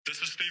This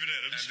is Steven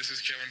Adams. And this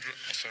is Kevin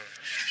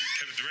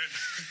Kevin Durant.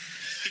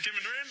 You're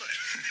Kevin Durant, mate.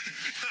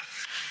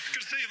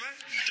 Good to see you,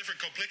 mate.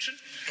 Different complexion.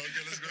 Okay,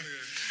 let's go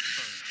again.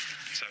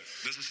 So,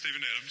 this is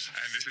Steven Adams.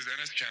 And this is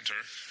Enes Kanter.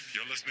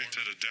 You're listening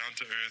to the Down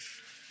to Earth,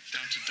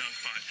 Down to Dunk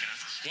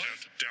podcast. What?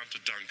 Down to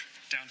Dunk.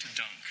 Down to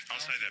Dunk.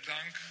 I'll say that.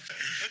 Dunk.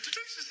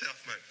 Introduce yourself,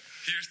 mate.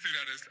 Here's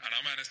Steven Adams, and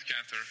I'm Enes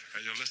Kanter.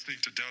 And you're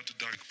listening to Down to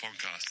Dunk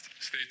podcast.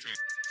 Stay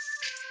tuned.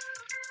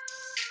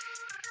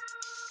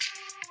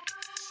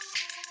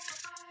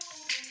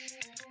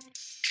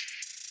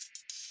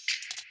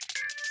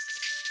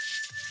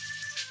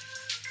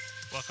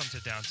 Welcome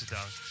to Down to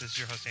Dunk. This is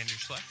your host, Andrew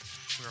Schleck.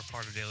 We're a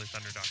part of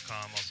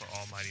DailyThunder.com, also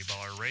Almighty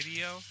Baller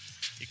Radio.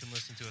 You can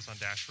listen to us on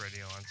Dash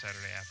Radio on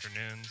Saturday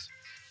afternoons.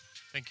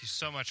 Thank you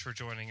so much for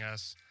joining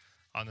us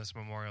on this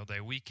Memorial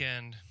Day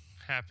weekend.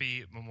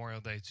 Happy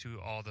Memorial Day to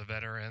all the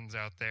veterans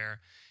out there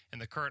in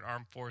the current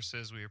armed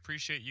forces. We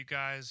appreciate you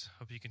guys.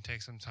 Hope you can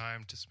take some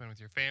time to spend with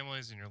your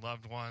families and your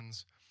loved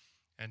ones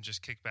and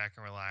just kick back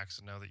and relax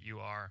and know that you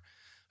are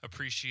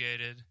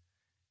appreciated.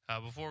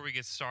 Before we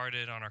get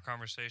started on our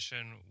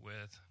conversation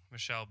with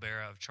Michelle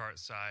Barra of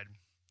Chartside,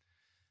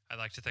 I'd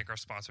like to thank our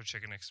sponsor,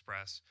 Chicken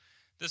Express.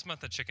 This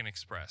month at Chicken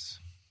Express,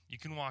 you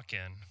can walk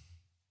in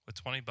with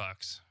 $20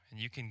 and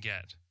you can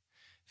get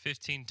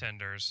 15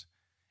 tenders,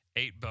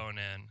 8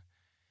 bone-in,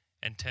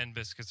 and 10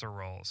 biscuits or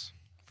rolls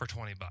for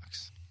 $20.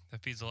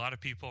 That feeds a lot of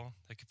people.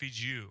 That can feed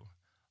you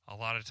a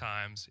lot of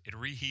times. It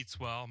reheats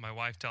well. My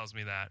wife tells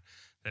me that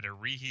it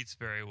reheats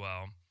very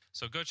well.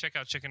 So go check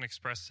out Chicken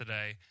Express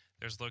today.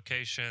 There's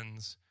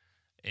locations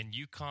in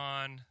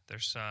Yukon,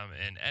 there's some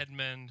in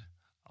Edmond,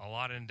 a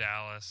lot in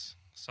Dallas,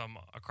 some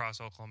across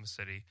Oklahoma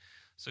City.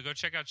 So go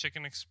check out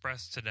Chicken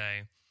Express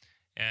today.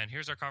 And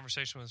here's our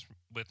conversation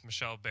with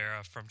Michelle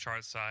Barra from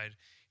Chartside.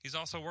 He's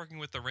also working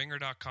with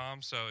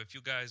TheRinger.com, so if you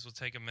guys will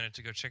take a minute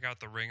to go check out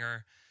The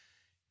Ringer,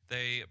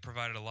 they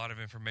provided a lot of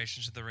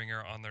information to The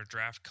Ringer on their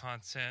draft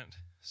content.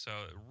 So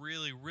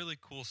really, really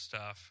cool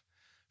stuff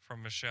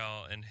from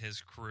Michelle and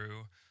his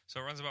crew. So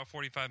it runs about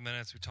 45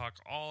 minutes. We talk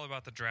all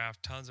about the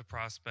draft, tons of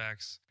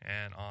prospects,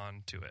 and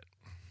on to it.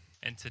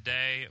 And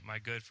today, my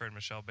good friend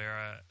Michelle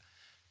Barra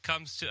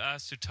comes to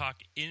us to talk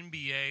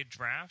NBA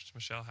draft.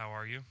 Michelle, how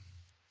are you?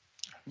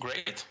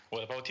 Great.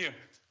 What about you?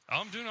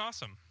 Oh, I'm doing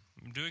awesome.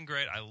 I'm doing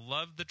great. I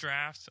love the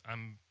draft.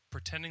 I'm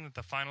pretending that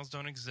the finals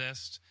don't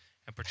exist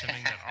and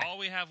pretending that all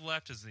we have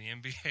left is the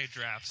NBA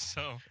draft.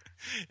 So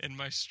in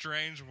my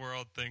strange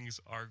world, things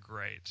are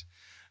great.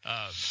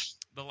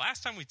 The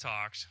last time we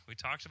talked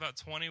about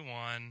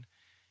 21,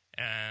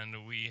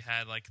 and we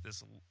had like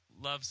this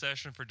love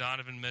session for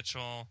Donovan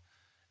Mitchell.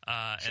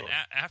 Sure. And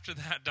after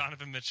that,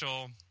 Donovan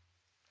Mitchell,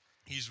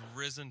 he's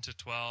risen to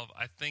 12.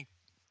 I think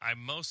I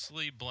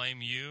mostly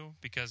blame you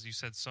because you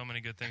said so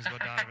many good things about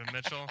Donovan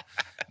Mitchell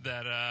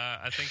that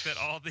I think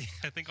all the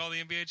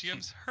NBA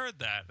GMs heard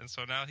that, and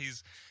so now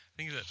he's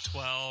at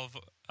 12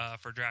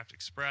 for Draft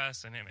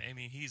Express, and I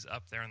mean he's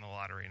up there in the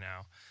lottery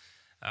now.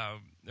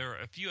 There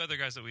are a few other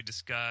guys that we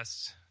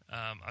discussed.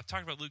 I've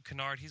talked about Luke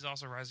Kennard. He's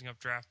also rising up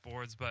draft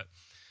boards. But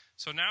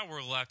so now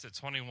we're left at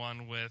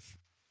 21 with.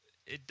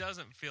 It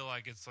doesn't feel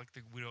like it's like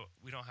we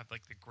don't have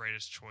like the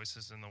greatest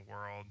choices in the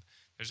world.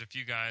 There's a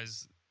few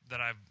guys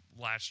that I've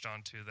latched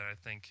onto that I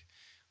think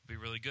would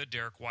be really good.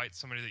 Derek White,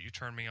 somebody that you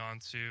turned me on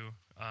to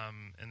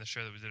in the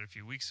show that we did a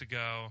few weeks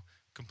ago.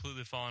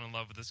 Completely fallen in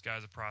love with this guy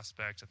as a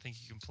prospect. I think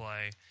he can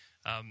play.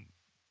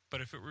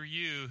 But if it were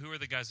you, who are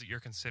the guys that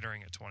you're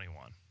considering at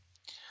 21?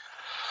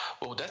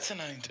 Well, that's an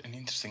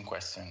interesting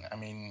question. I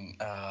mean,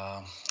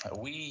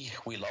 we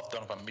love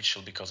Donovan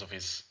Mitchell because of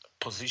his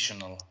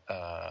positional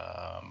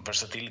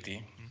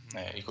versatility.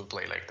 Mm-hmm. He could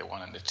play like the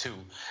 1 and the 2.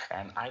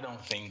 And I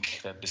don't think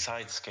that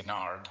besides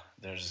Kennard,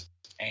 there's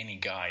any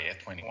guy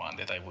at 21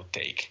 that I would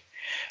take.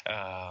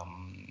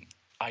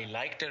 I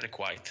like Derek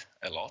White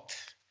a lot.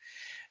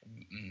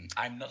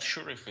 I'm not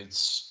sure if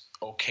it's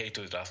okay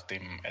to draft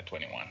him at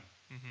 21.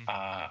 Mm-hmm.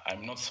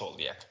 I'm not sold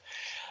yet.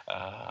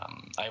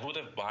 I would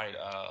have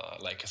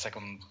bought like a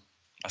second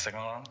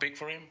round pick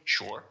for him,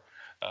 sure.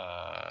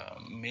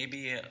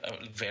 Maybe a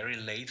very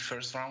late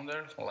first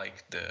rounder,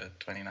 like the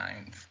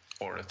 29th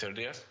or the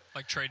 30th.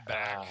 Like trade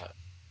back.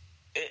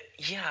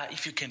 Yeah,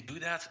 if you can do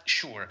that,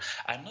 sure.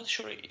 I'm not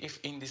sure if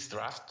in this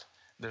draft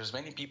there's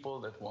many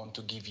people that want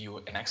to give you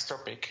an extra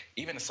pick,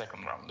 even a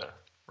second rounder.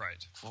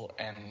 Right.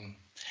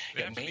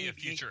 It have to be a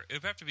future. It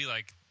would have to be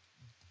like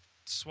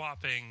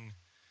swapping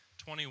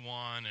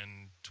 21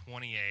 and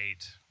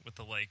 28 with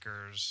the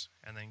Lakers,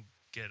 and then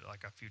get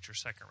like a future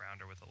second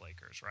rounder with the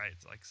Lakers, right?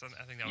 It's like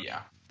I think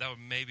that would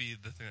maybe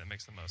the thing that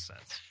makes the most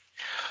sense.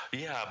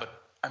 Yeah, but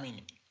I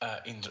mean,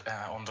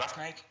 on draft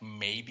night,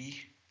 maybe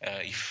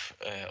if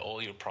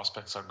all your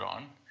prospects are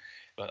gone,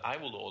 but I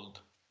will hold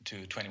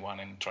to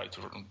 21 and try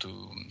to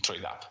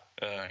trade up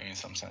in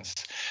some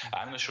sense.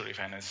 I'm not sure if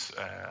Enes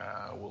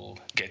will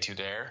get you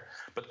there,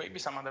 but maybe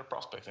some other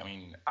prospect. I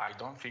mean, I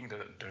don't think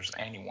that there's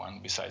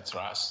anyone besides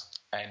Russ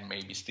and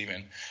maybe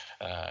Steven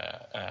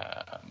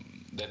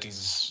that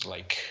is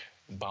like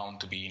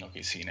bound to be in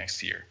OKC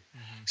next year.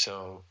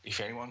 So if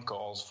anyone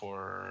calls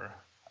for,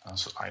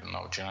 so I don't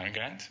know, Jeremy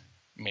Grant,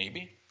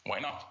 maybe. Why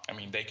not? I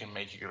mean, they can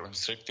make it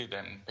restricted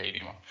and pay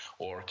him,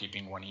 or keep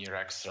him 1 year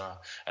extra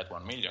at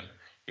 $1 million.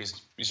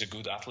 He's a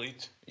good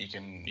athlete. He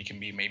can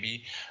be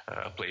maybe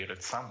a player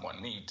that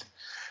someone need.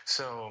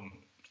 So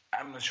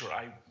I'm not sure.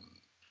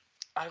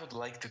 I would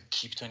like to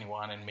keep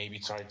 21 and maybe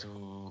try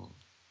to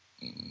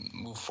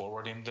move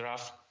forward in the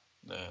draft,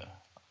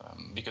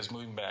 because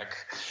moving back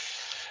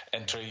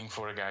and trading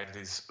for a guy that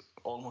is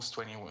almost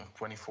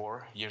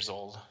 24 years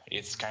old,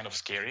 it's kind of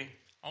scary.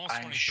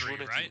 Almost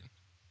 23, right?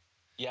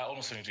 Yeah,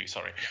 almost 23,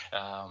 sorry.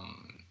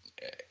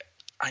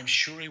 I'm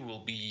sure he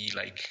will be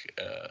like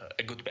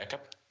a good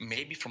backup,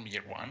 maybe from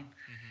year one.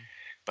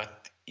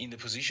 But in the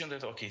position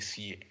that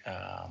OKC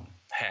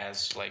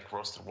has, like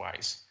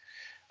roster-wise,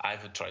 I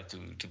would try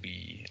to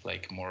be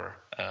like more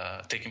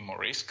taking more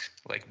risk,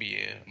 like be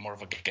more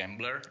of a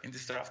gambler in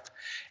this draft.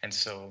 And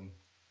so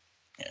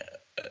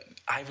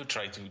I would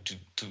try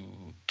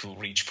to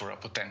reach for a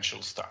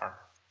potential star.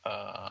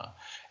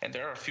 And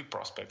there are a few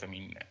prospects. I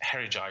mean,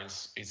 Harry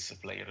Giles is a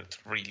player that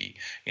really,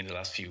 in the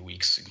last few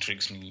weeks,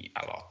 intrigues me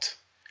a lot.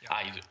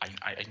 Yeah.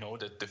 I know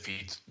that the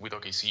fit with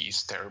OKC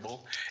is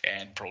terrible,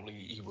 and probably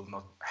he will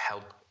not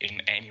help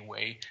in any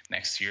way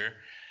next year.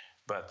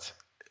 But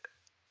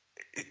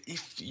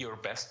if your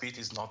best fit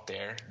is not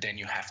there, then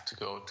you have to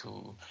go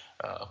to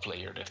a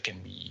player that can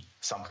be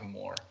something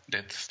more.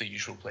 That's the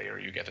usual player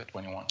you get at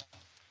 21.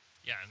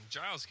 Yeah, and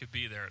Giles could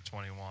be there at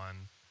 21.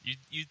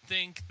 You'd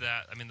think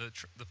that, I mean, the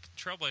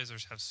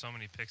Trailblazers have so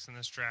many picks in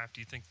this draft.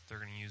 Do you think that they're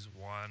going to use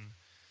one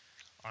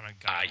on a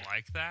guy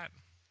like that?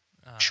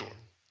 Sure.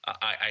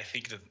 I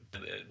think that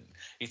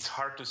it's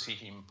hard to see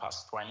him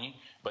past 20,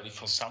 but if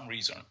for some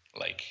reason,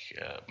 like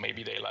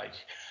maybe they like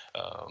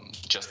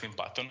Justin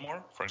Patton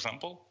more, for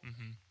example,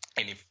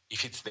 and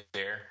if it's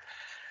there,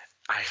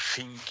 I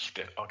think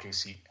that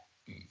OKC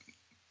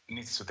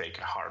needs to take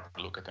a hard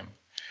look at him,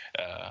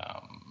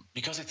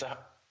 because it's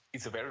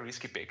a very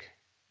risky pick,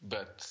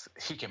 but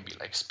he can be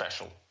like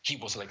special. He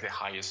was like the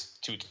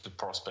highest suited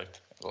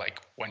prospect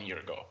like 1 year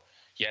ago.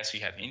 Yes, he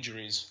had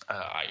injuries.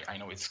 I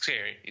know it's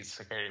scary,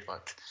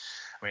 but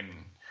I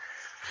mean,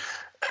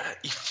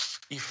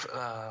 if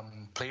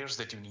players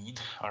that you need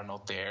are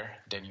not there,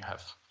 then you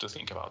have to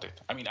think about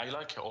it. I mean, I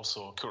like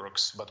also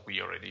Kuroks, but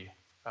we already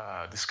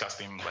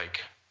discussed him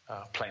like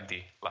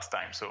plenty last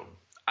time. So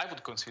I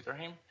would consider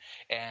him,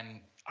 and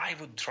I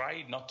would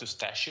try not to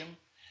stash him,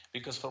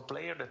 because for a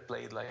player that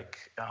played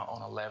like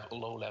on a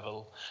low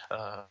level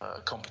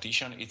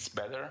competition, it's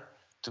better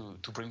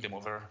to bring them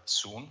over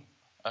soon.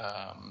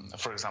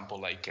 For example,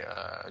 like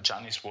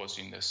Giannis was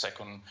in the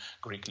second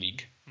Greek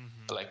league,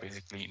 like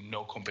basically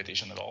no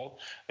competition at all.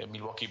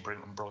 Milwaukee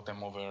brought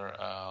them over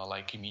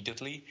like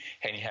immediately,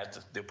 and he had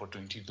the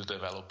opportunity to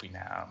develop in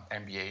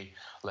NBA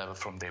level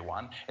from day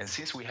one. And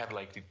since we have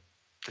like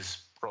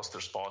this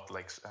roster spot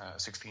like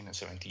 16 and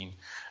 17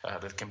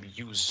 that can be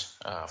used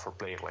for a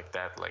player like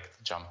that, like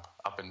jump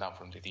up and down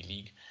from the D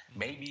League,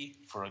 maybe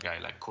for a guy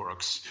like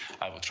Kuroks,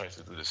 I would try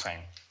to do the same.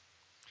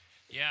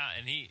 Yeah,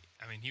 and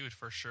he would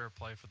for sure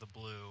play for the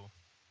Blue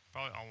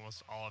probably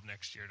almost all of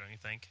next year, don't you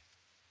think?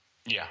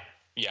 Yeah,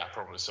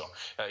 probably so.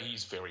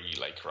 He's very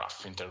like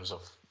rough in terms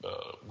of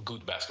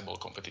good basketball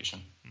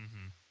competition.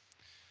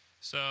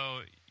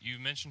 So you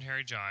mentioned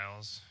Harry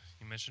Giles,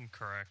 you mentioned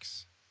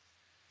Kuroks.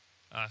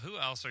 Who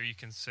else are you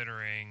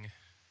considering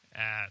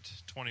at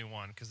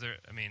 21? Because a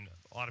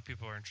lot of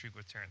people are intrigued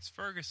with Terrence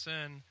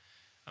Ferguson.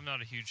 I'm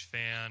not a huge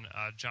fan.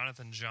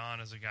 Jonathan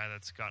John is a guy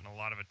that's gotten a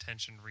lot of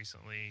attention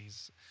recently.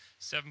 He's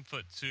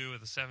 7'2"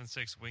 with a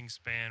 7'6"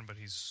 wingspan, but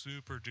he's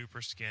super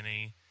duper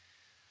skinny.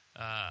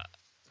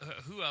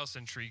 Who else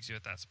intrigues you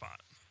at that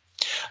spot?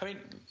 I mean,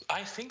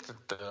 I think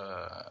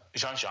that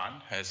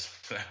Jean, as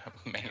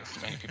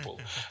many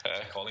people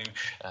call him,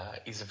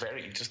 is a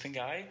very interesting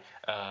guy.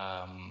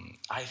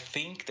 I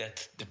think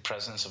that the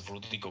presence of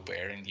Rudy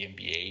Gobert in the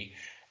NBA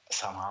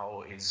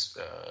somehow is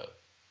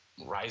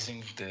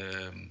rising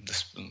the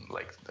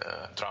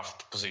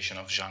draft position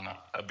of Jean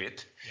a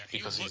bit. Yeah,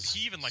 because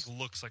he even like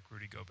looks like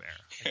Rudy Gobert.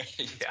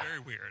 It's very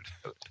weird.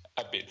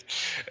 A bit,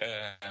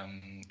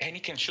 and he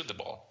can shoot the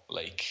ball.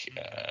 Like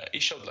he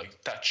showed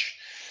like touch.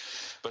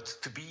 But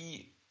to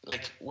be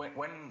like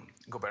when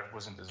Gobert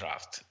was in the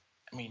draft,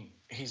 I mean,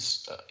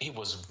 he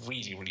was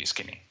really, really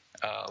skinny,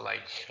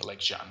 like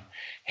Jean,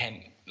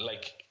 and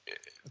like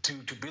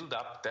to build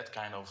up that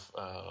kind of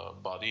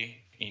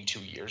body in 2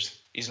 years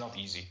is not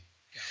easy.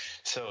 Yeah.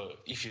 So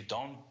if you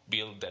don't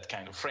build that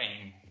kind of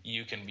frame,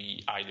 you can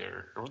be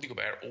either Rudy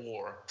Gobert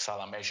or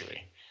Salah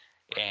Mejri.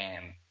 Right.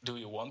 And do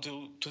you want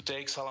to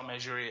take Salah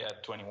Mejri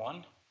at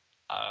 21?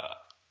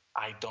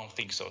 I don't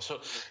think so.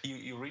 So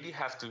you really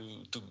have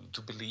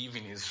to believe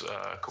in his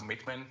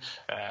commitment,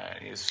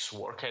 his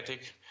work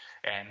ethic,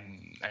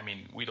 and I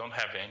mean we don't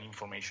have any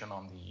information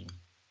on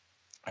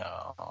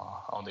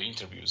the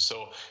interviews.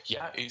 So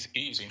yeah, it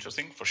is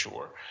interesting for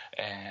sure.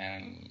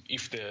 And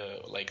if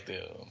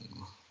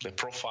the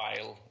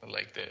profile,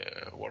 like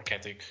the work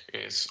ethic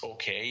is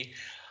okay,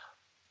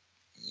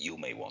 you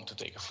may want to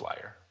take a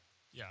flyer.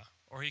 Yeah,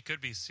 or he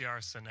could be C.R.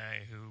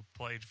 Sané, who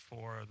played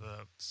for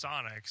the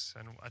Sonics,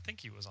 and I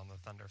think he was on the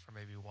Thunder for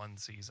maybe one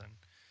season.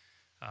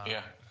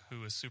 Who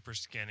was super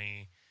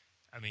skinny.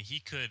 I mean, he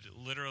could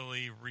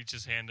literally reach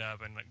his hand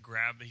up and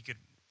he could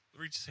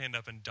reach his hand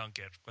up and dunk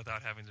it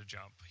without having to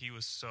jump. He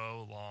was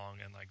so long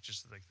and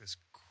just like this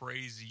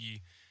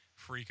crazy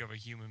freak of a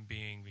human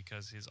being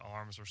because his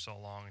arms were so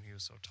long and he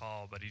was so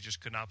tall, but he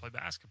just could not play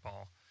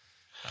basketball.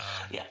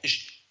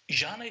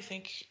 Jean, I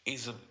think,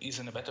 is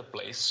in a better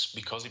place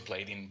because he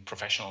played in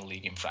professional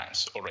league in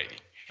France already.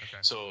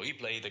 Okay. So he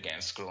played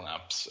against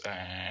grown-ups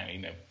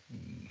in a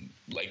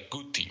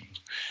good team,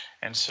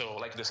 and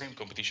so the same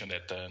competition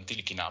that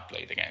Tilikina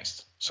played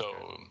against. So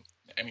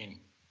I mean,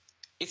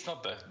 it's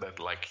not that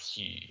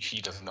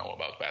he doesn't know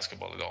about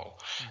basketball at all.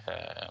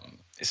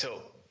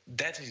 So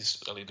that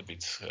is a little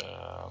bit.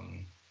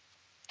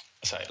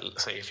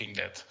 Say a thing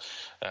that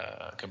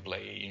can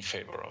play in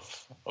favor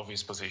of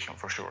his position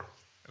for sure.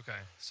 Okay,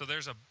 so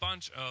there's a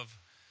bunch of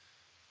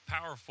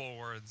power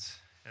forwards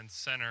and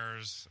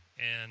centers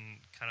in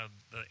kind of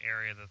the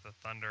area that the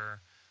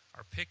Thunder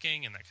are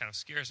picking, and that kind of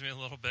scares me a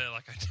little bit.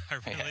 Like, I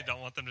really don't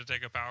want them to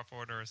take a power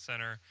forward or a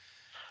center.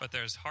 But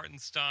there's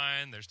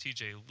Hartenstein, there's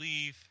TJ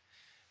Leaf,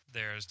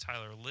 there's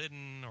Tyler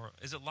Lydon, or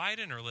is it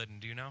Lydon or Lydon?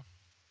 Do you know?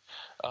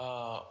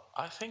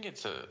 I think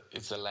it's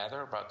a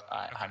latter, but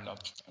I'm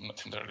not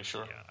entirely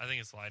sure. Yeah, I think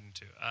it's Lydon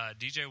too.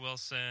 DJ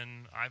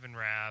Wilson, Ivan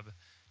Rabb.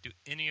 Do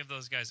any of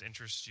those guys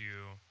interest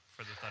you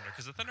for the Thunder?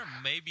 Because the Thunder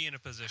may be in a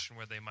position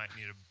where they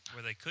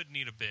could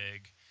need a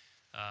big,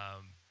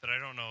 but I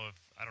don't know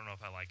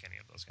if I like any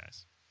of those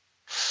guys.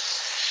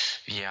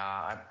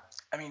 Yeah,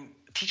 I mean,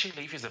 TJ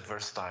Leaf is a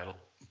versatile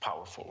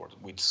power forward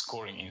with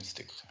scoring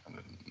instinct.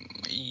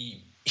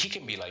 He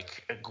can be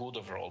a good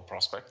overall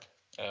prospect.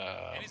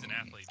 And he's an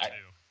athlete too.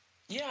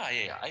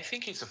 Yeah. I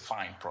think he's a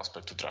fine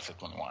prospect to draft at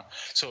 21.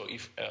 So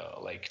if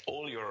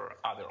all your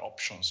other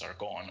options are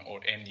gone,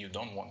 and you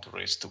don't want to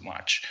risk too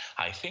much,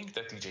 I think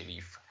that TJ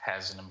Leaf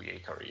has an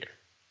NBA career.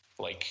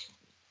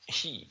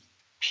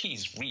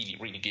 He's really,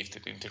 really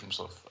gifted in terms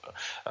of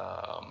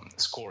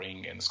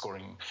scoring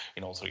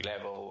in all three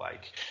levels.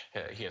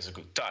 He has a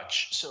good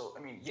touch. So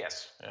I mean,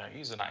 yes,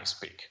 he's a nice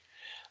pick.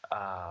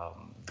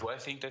 Do I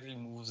think that he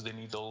moves the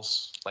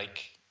needles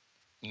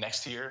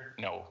next year?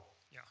 No,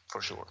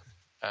 for sure.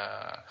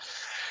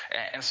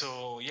 And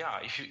so,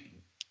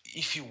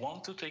 if you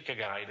want to take a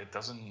guy that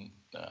doesn't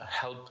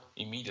help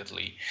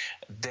immediately,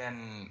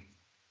 then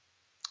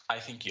I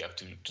think you have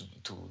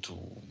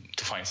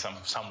to find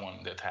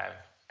someone that have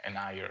an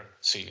higher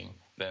ceiling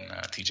than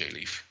TJ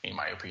Leaf, in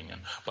my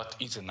opinion. But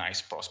he's a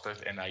nice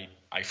prospect, and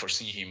I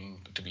foresee him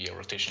to be a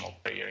rotational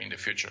player in the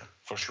future,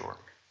 for sure.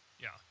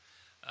 Yeah.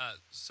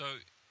 So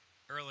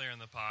earlier in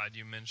the pod,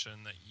 you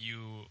mentioned that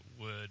you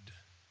would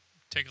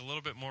take a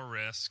little bit more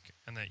risk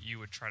and that you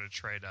would try to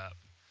trade up.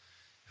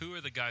 Who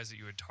are the guys that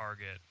you would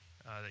target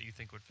that you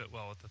think would fit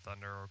well with the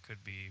Thunder or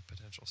could be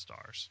potential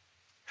stars?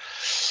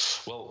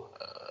 Well,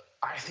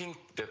 I think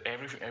that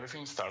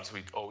everything starts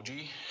with OG.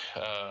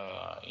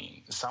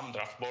 In some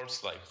draft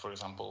boards, for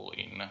example,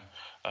 in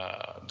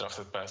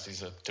Drafted Pass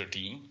is at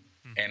 13.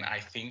 And I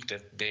think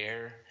that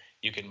there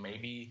you can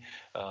maybe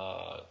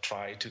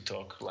try to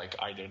talk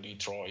either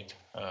Detroit,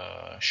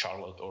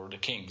 Charlotte, or the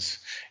Kings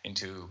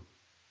into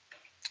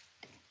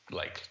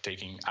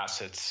taking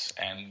assets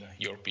and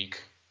your pick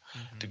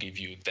to give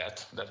you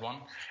that one.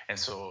 And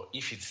so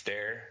if he's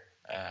there,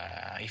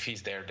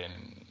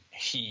 then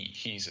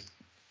he's.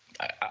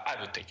 I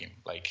would take him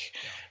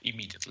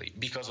immediately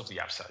because of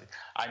the upside.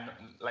 I'm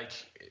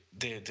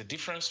the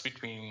difference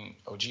between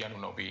OG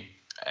Anunoby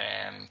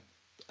and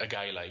a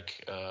guy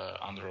like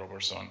Andre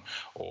Robertson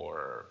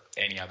or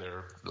any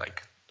other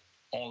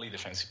only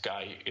defensive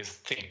guy is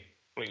thin,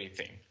 really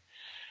thin.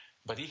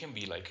 But he can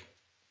be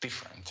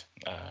different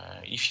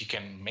if he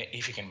can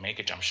make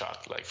a jump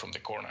shot from the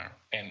corner,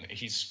 and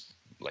his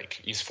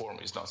form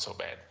is not so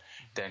bad,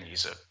 then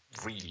he's a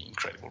really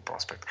incredible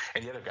prospect.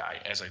 And the other guy,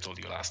 as I told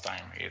you last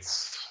time,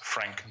 it's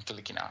Frank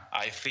Ntilikina.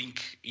 I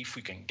think if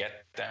we can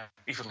get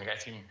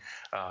him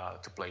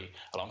to play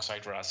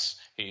alongside Russ,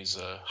 he's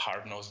a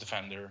hard-nosed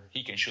defender.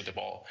 He can shoot the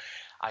ball.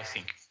 I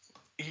think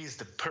he's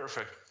the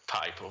perfect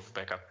type of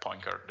backup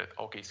point guard that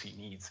OKC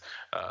needs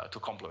to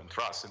complement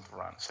Russ and to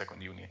run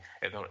second unit.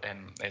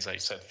 And as I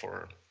said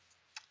for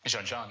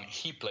Jean,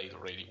 he played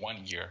already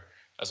 1 year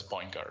as a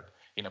point guard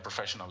in a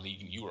professional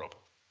league in Europe.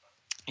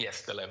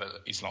 Yes, the level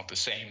is not the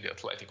same. The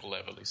athletic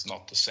level is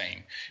not the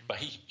same. But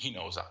he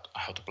knows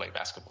how to play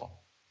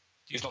basketball.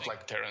 It's not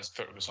like Terrence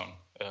Ferguson,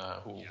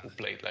 who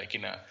played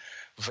in a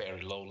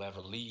very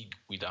low-level league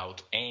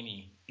without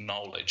any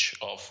knowledge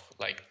of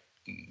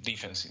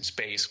defense in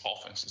space,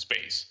 offense in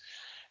space.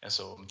 And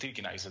so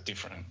Ntilikina is a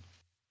different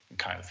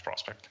kind of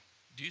prospect.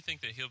 Do you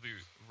think that he'll be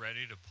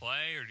ready to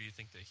play, or do you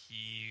think that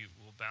he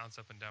will bounce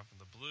up and down from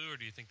the blue, or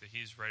do you think that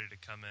he's ready to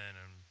come in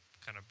and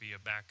kind of be a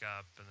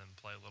backup and then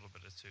play a little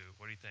bit of two?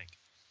 What do you think?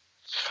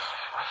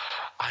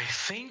 I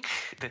think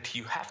that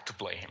you have to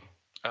play him.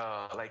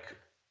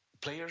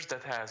 Players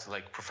that has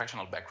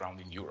professional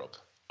background in Europe,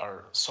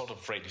 are sort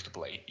of ready to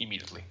play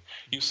immediately.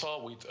 You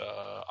saw with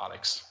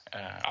Alex.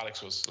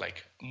 Alex was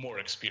like more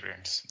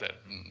experienced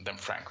than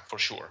Frank for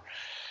sure,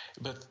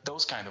 but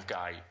those kind of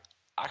guy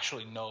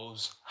actually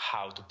knows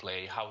how to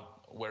play,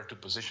 where to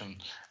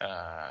position,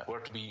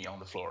 where to be on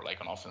the floor, like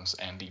on offense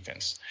and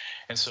defense.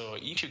 And so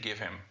if you give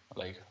him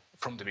like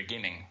from the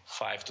beginning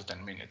 5 to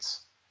 10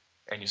 minutes,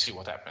 and you see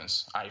what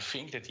happens, I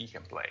think that he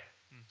can play.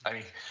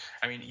 I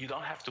mean, you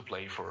don't have to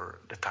play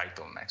for the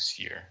title next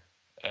year.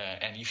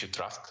 And if you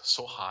draft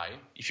so high,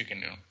 if you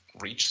can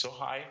reach so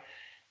high,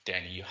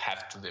 then you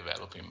have to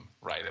develop him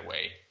right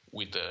away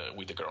with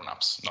the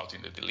grown-ups, not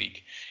in the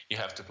league. You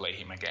have to play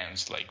him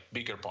against like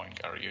bigger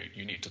point guard.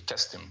 You need to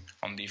test him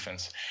on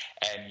defense,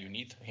 and you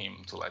need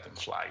him to let him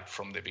fly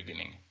from the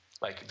beginning.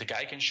 Like the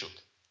guy can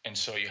shoot, and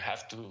so you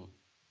have to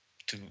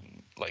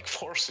like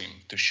force him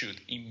to shoot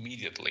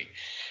immediately.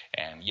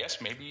 And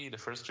yes, maybe the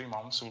first 3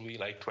 months will be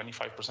like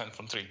 25%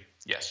 from three.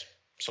 Yes,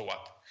 so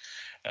what?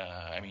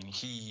 I mean,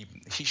 he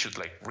shoot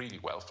like really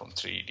well from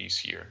three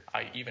this year.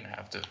 I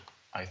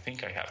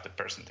think I have the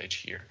percentage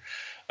here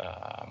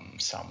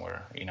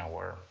somewhere in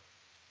our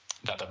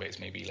database.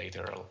 Maybe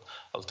later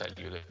I'll tell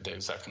you the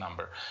exact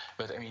number.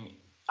 But I mean,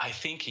 I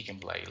think he can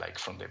play like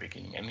from the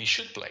beginning, and he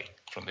should play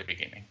from the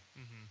beginning.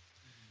 Mm-hmm.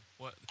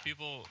 What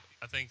people,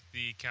 I think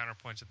the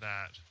counterpoint to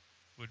that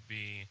would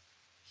be,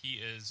 he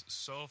is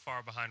so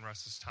far behind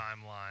Russ's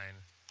timeline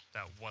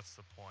that what's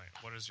the point?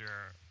 What are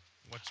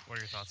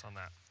your thoughts on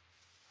that?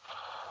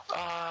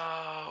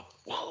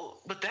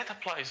 Well, but that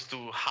applies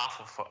to half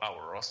of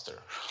our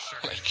roster. Sure.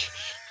 Like,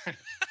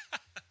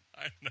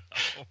 I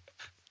know.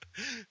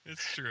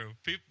 It's true.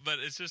 But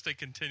it's just a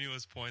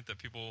continuous point that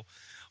people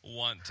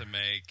want to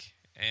make.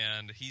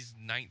 And he's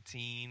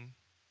 19.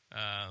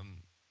 I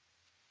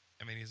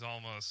mean, he's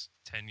almost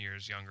 10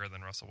 years younger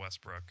than Russell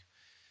Westbrook.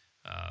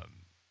 I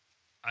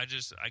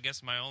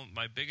guess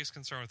my biggest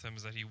concern with him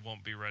is that he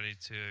won't be ready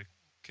to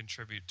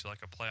contribute to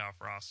like a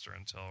playoff roster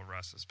until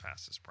Russ is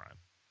past his prime.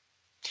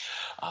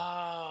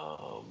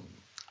 I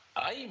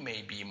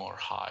may be more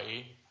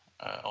high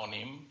on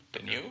him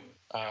than you.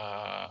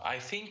 I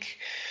think.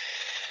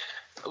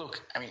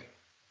 Look, I mean,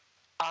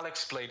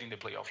 Alex played in the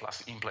playoff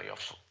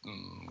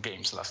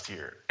games last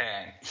year,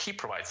 and he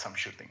provides some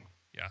shooting.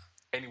 Yeah.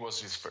 And it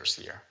was his first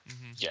year.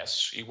 Mm-hmm.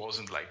 Yes, he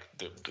wasn't like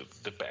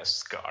the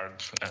best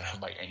guard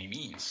by any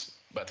means,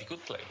 but he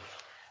could play.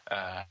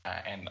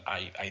 And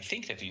I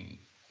think that in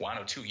 1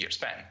 or 2 years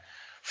span,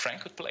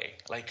 Frank could play.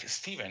 Like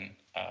Steven,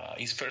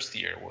 his first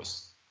year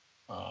was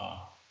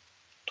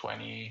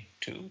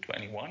 22,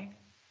 21,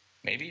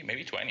 maybe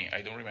 20.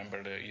 I don't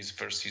remember his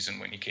first season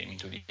when he came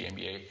into the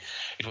NBA.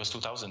 It was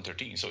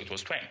 2013, so it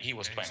was 20. He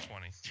was 20.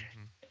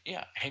 Mm-hmm.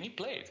 Yeah, and he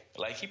played.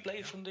 Like, he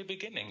played from the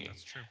beginning.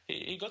 That's true.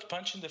 He got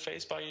punched in the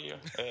face by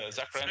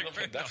Zach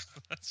Randolph.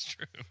 That's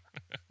true.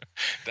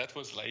 That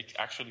was, like,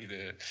 actually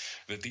the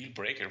deal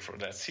breaker for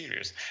that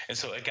series. And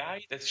so a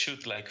guy that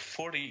shoots, like,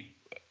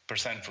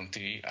 40% from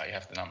three, I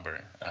have the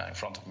number in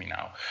front of me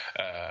now,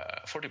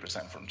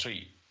 40% from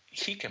three,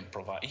 he can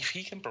provide, if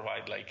he can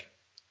provide, like,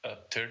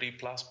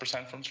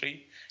 30+% from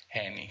three,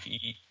 and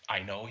I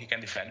know he can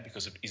defend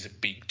because he's a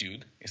big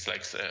dude. He's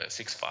like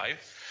 6'5",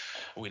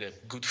 with a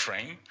good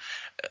frame.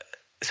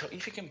 So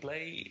if he can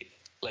play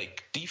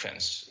like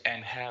defense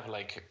and have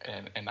like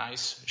a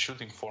nice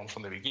shooting form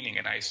from the beginning,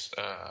 a nice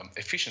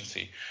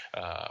efficiency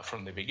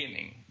from the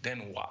beginning,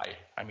 then why?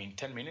 I mean,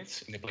 10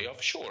 minutes in the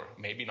playoff, sure.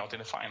 Maybe not in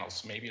the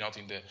finals, maybe not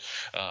in the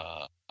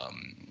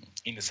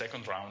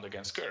second round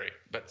against Curry.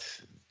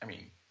 But I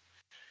mean,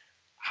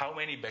 how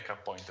many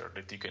backup pointer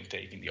that you can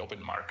take in the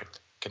open market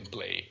can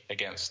play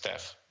against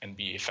Steph and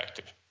be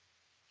effective?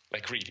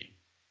 Like, really?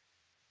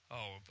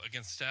 Oh,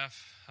 against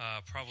Steph,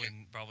 probably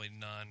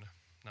none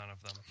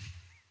of them.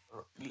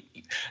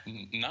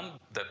 None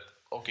that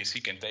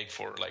OKC can take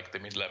for like the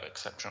mid-level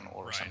exception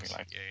or right. Something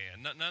like that. Yeah.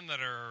 None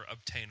that are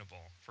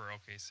obtainable for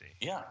OKC.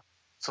 Yeah.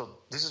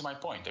 So this is my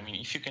point. I mean,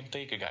 if you can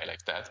take a guy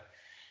like that,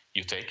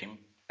 you take him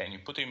and you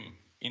put him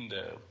in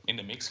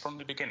the mix from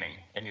the beginning,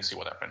 and you see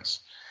what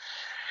happens.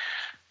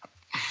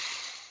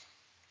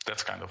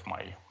 That's kind of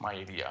my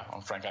idea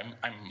on Frank. I'm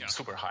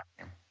super high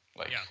on him.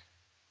 Like, yeah.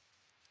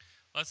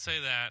 Let's say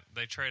that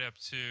they trade up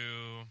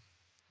to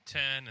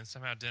 10, and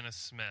somehow Dennis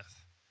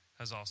Smith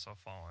has also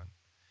fallen,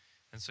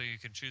 and so you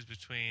can choose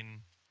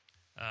between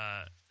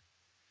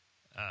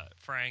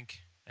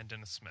Frank and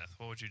Dennis Smith.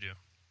 What would you do?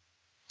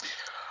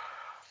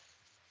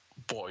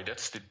 Boy,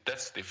 that's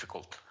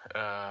difficult.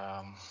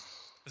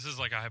 This is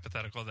like a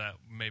hypothetical that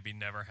maybe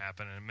never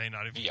happened, and it may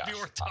not even be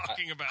worth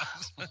talking about.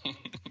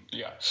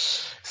 Yeah.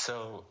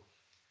 So,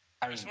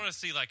 I just want to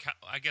see, like, how,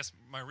 I guess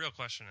my real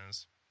question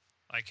is,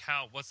 like,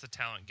 what's the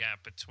talent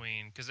gap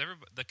between? Because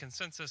the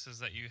consensus is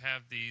that you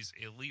have these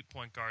elite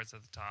point guards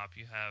at the top.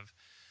 You have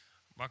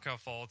Markelle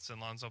Fultz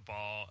and Lonzo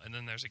Ball, and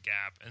then there's a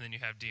gap, and then you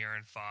have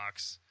De'Aaron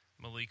Fox,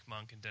 Malik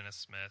Monk, and Dennis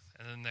Smith,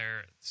 and then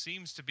there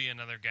seems to be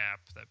another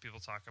gap that people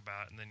talk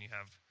about, and then you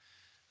have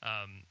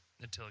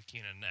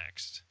Ntilikina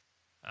next.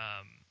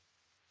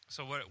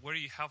 So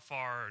how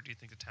far do you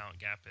think the talent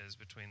gap is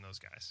between those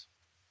guys?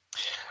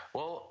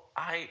 Well,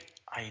 I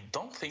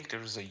don't think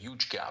there's a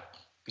huge gap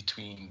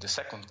between the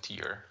second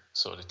tier,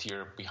 so the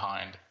tier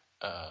behind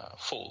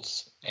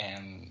Fultz,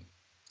 and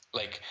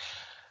like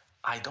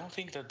I don't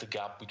think that the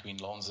gap between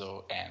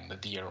Lonzo and the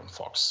De'Aaron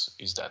Fox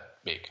is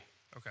that big.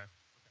 Okay.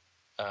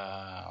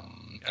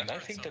 And I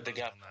think that the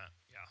gap.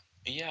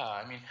 Yeah,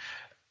 I mean,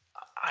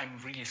 I'm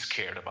really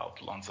scared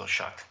about Lonzo's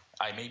shot.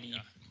 I may be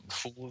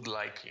fooled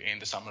like in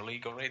the summer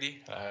league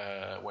already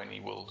when he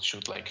will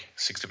shoot like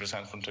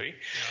 60% from three,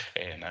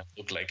 and I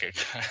look like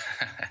it,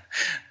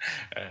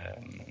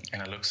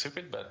 and I look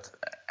stupid. But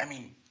I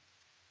mean,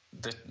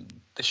 the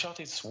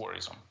shot is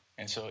worrisome,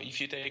 and so if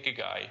you take a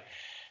guy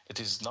that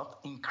is not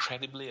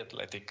incredibly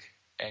athletic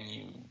and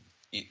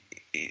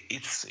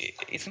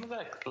it's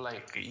not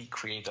like he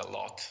create a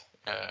lot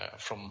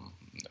from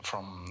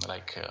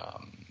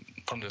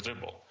the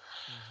dribble.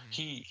 Mm-hmm.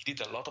 He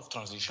did a lot of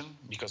transition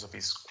because of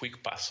his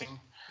quick passing.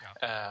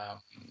 Yeah.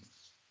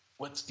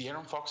 What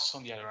De'Aaron Fox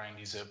on the other end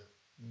is a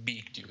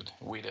big dude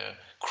with a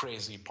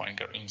crazy point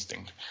guard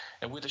instinct,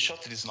 and with a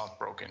shot that is not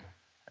broken.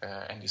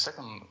 And the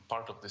second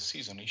part of the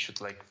season, he shoot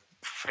like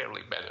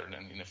fairly better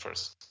than in the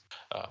first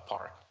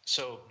part.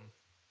 So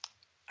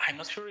I'm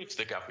not sure if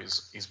the gap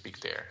is big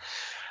there.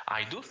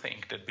 I do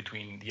think that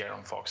between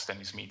De'Aaron Fox,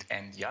 Dennis Smith,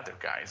 and the other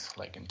guys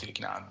like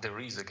Ntilikina, there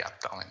is a gap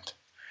talent.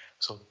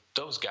 So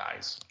those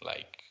guys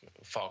like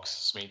Fox,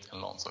 Smith,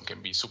 and Lonzo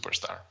can be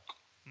superstar.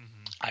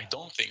 Mm-hmm. I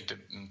don't think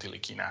that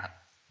Ntilikina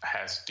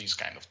has this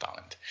kind of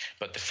talent,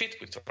 but the fit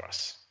with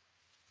Russ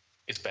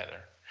is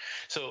better.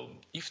 So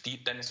if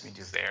Dennis Smith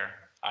is there,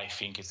 I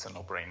think it's a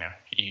no-brainer.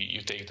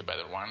 You take the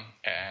better one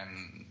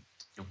and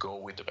you go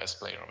with the best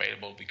player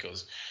available,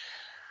 because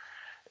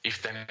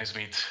if Dennis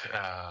Smith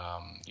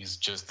is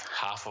just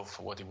half of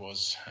what he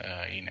was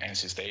in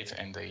NC State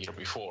and the year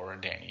before,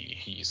 then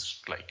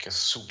he's like a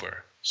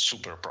super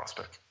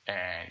prospect,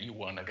 and you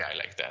want a guy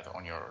like that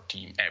on your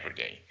team every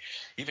day.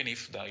 Even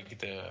if like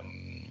there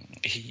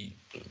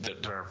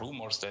are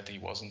rumors that he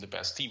wasn't the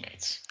best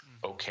teammates.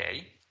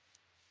 Okay,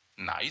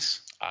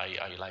 nice.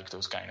 I like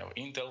those kind of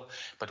intel.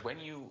 But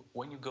when you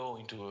go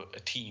into a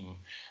team,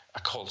 a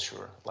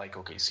culture like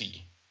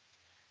OKC,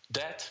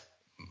 that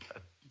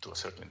to a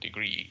certain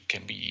degree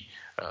can be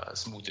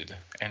smoothed.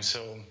 And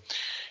so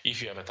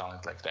if you have a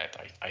talent like that,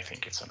 I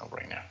think it's a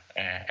no-brainer,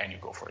 and you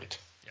go for it.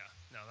 Yeah,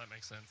 no, that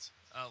makes sense.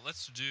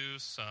 Let's do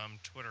some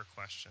Twitter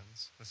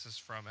questions. This is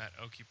from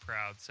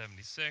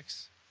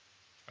 @OKieProud76.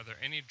 Are there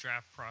any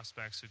draft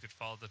prospects who could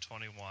fall to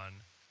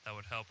 21 that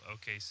would help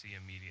OKC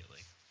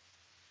immediately?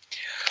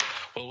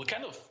 Well, we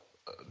kind of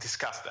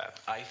discussed that.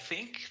 I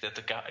think that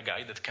a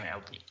guy that can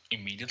help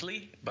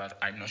immediately, but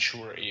I'm not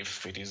sure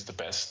if it is the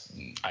best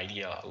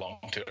idea long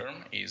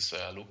term, is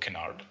Luke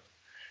Kennard,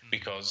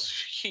 because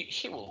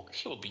he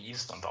will be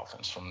instant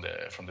offense from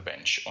the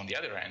bench. On the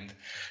other end,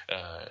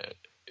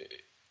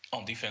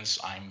 on defense,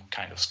 I'm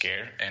kind of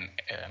scared, and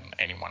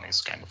anyone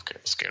is kind of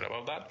scared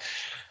about that.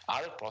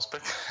 Other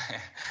prospect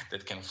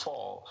that can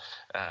fall.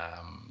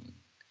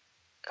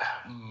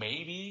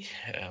 Maybe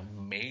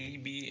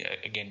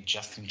again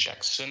Justin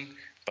Jackson,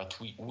 but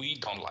we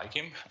don't like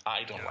him.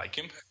 I don't like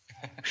him,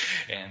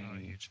 and I'm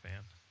not a huge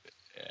fan.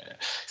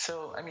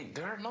 So I mean,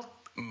 there are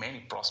not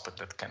many prospects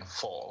that can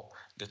fall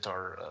that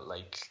are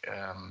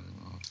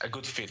a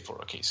good fit for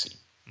OKC.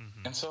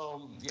 Mm-hmm. And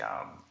so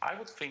I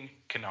would think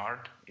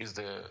Kennard is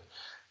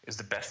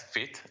the best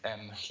fit,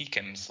 and he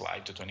can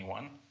slide to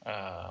 21.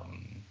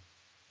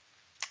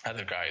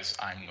 Other guys,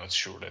 I'm not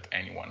sure that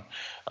anyone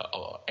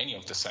or any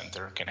of the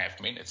center can have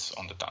minutes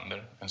on the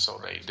Thunder, and so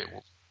they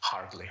will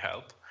hardly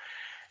help.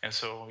 And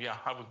so,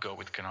 I would go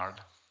with Kennard.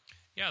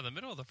 Yeah, the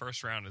middle of the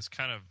first round is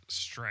kind of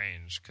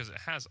strange because it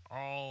has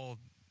all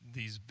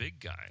these big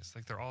guys.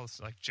 Like, they're all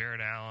like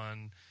Jared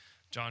Allen,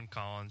 John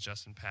Collins,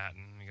 Justin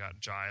Patton. You got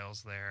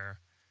Giles there.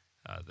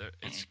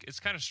 It's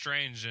kind of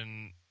strange,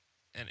 and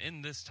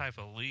in this type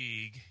of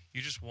league,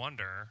 you just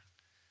wonder,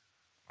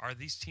 are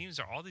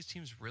all these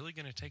teams really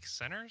going to take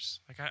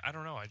centers? Like, I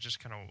don't know. I just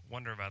kind of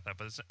wonder about that.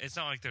 But it's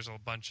not like there's a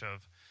bunch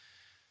of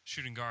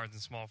shooting guards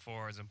and small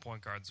forwards and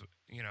point guards,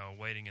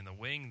 waiting in the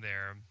wing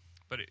there.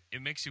 But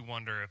it makes you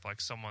wonder if,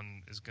 like,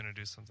 someone is going to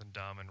do something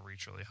dumb and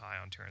reach really high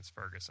on Terrence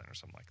Ferguson or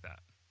something like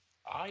that.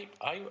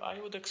 I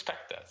would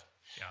expect that.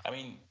 Yeah. I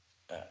mean,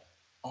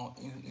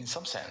 in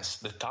some sense,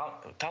 the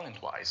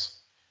talent-wise,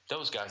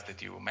 those guys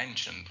that you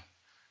mentioned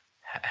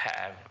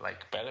have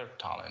like better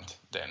talent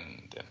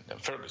than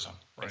Ferguson,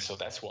 right. And so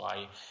that's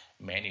why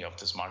many of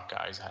the smart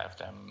guys have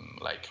them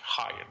like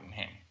higher than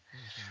him.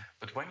 Mm-hmm.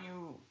 But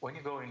when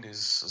you go in this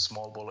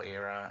small ball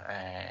era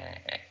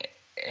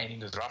and in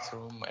the draft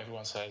room,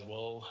 everyone says,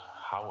 well,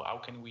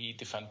 how can we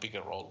defend pick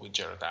and roll with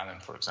Jared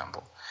Allen, for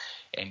example?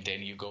 And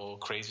then you go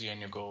crazy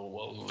and you go,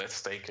 well,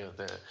 let's take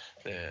the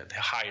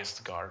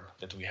highest guard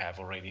that we have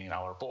already in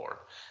our board.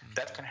 Mm-hmm.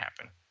 That can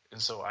happen.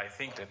 And so I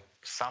think that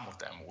some of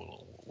them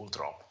will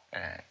drop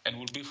and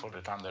will be for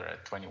the Thunder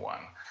at 21.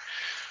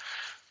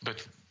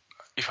 But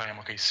if I am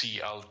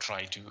OKC, I'll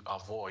try to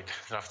avoid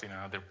drafting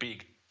another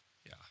big.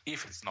 Yeah.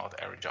 If it's not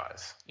Eric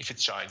Giles. If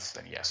it's Giles,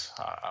 then yes,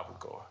 I will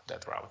go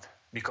that route.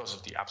 because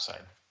of the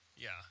upside.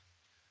 Yeah.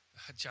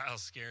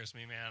 Giles scares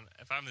me, man.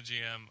 If I'm the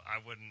GM, I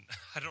wouldn't.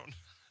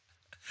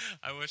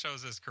 I wish I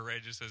was as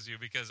courageous as you,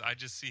 because I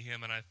just see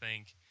him and I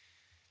think,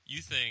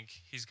 you think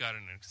he's got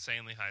an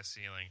insanely high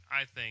ceiling.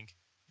 I think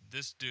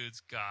this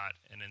dude's got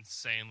an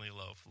insanely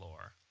low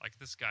floor. Like,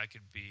 this guy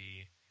could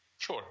be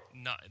Sure.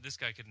 this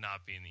guy could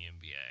not be in the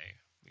NBA,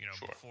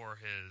 Sure. before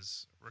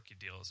his rookie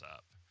deal is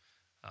up.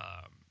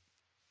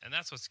 And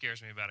that's what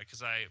scares me about it,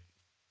 because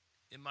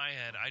in my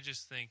head, I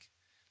just think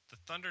the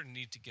Thunder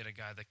need to get a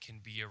guy that can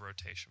be a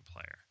rotation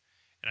player.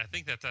 And I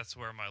think that's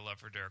where my love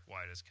for Derek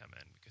White has come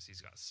in, because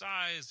he's got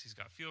size, he's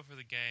got feel for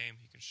the game,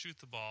 he can shoot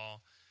the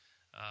ball,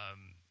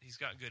 he's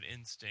got good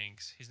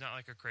instincts. He's not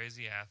like a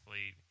crazy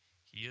athlete.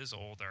 He is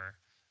older,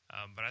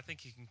 but I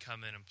think he can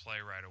come in and play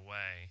right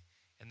away.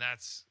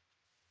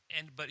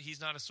 But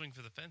he's not a swing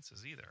for the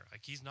fences either.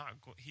 Like, he's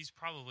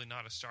probably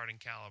not a starting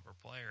caliber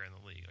player in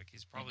the league. Like,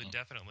 he's probably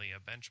definitely a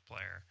bench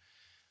player.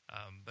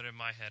 But in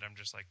my head, I'm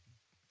just like,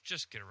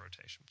 just get a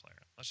rotation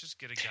player. Let's just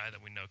get a guy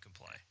that we know can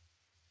play.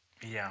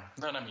 Yeah,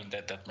 no, I mean,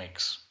 that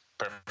makes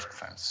perfect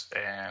sense.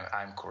 And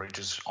I'm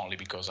courageous only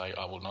because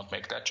I will not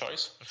make that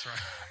choice. That's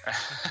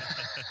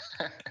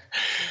right.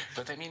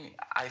 But I mean,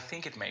 I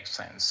think it makes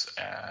sense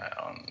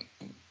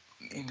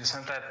in the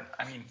sense that,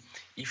 I mean,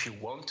 if you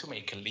want to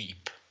make a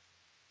leap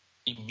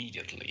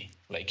immediately,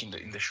 like in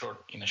a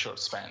short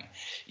span,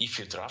 if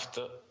you draft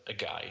a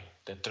guy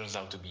that turns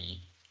out to be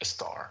a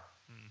star,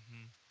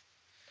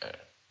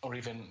 or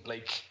even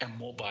like a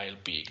mobile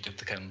big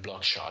that can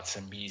block shots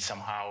and be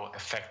somehow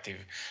effective.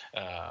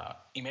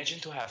 Imagine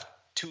to have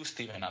two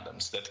Steven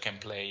Adams that can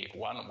play,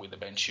 one with the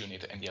bench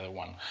unit and the other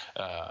one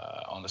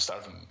on the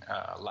starting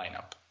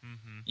lineup.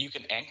 You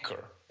can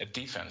anchor a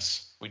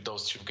defense with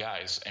those two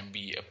guys and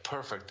be a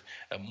perfect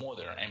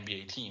modern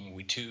NBA team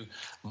with two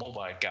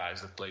mobile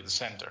guys that play the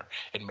center.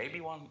 And maybe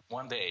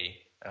one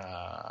day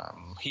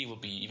he will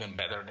be even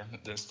better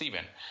than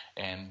Steven.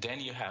 And then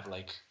you have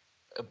like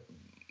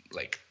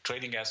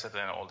trading asset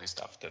and all this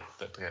stuff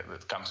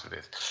that comes with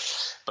it.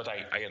 But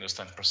I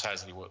understand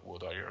precisely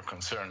what are your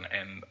concern,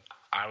 and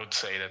I would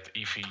say that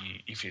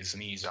if his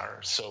knees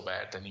are so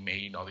bad, then he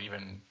may not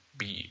even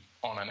be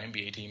on an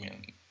NBA team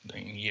in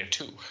year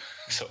 2.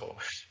 So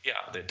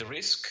yeah, the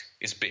risk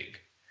is big.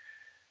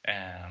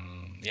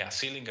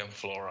 Ceiling and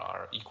floor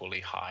are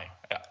equally high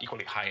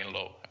and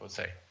low, I would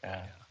say.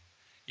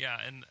 Yeah,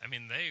 and I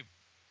mean,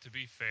 to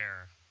be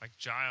fair, like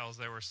Giles,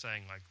 they were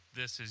saying like,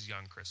 this is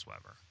young Chris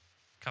Webber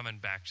coming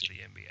back to the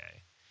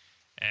NBA.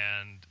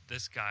 And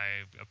this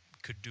guy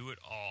could do it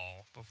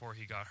all before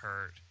he got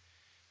hurt.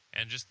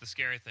 And just the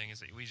scary thing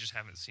is that we just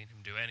haven't seen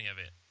him do any of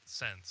it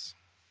since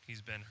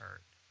he's been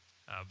hurt.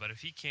 But if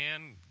he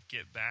can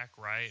get back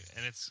right,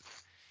 and it's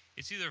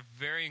either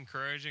very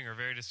encouraging or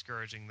very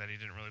discouraging that he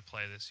didn't really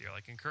play this year.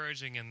 Like,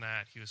 encouraging in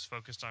that he was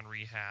focused on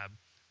rehab,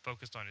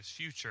 focused on his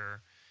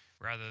future,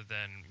 rather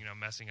than,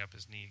 messing up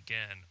his knee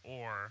again.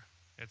 Or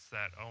it's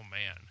that, oh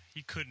man,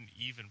 he couldn't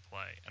even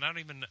play. And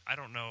I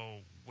don't know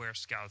where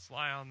scouts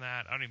lie on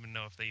that. I don't even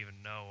know if they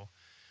even know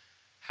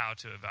how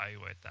to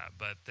evaluate that.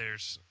 But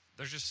there's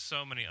just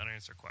so many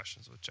unanswered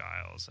questions with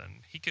Giles,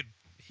 and he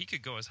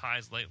could go as high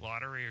as late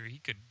lottery, or he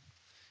could,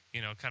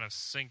 kind of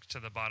sink to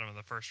the bottom of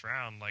the first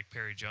round like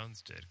Perry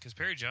Jones did. Because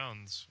Perry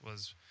Jones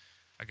was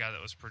a guy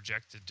that was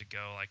projected to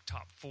go like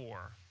top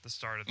 4 the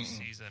start of the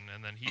season,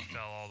 and then he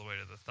fell all the way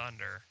to the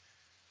Thunder.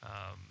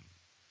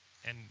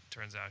 And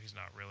turns out he's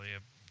not really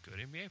a good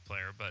NBA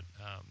player, but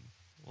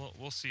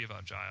we'll see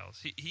about Giles.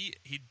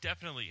 He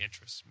definitely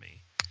interests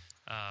me,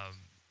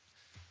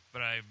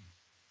 but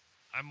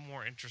I'm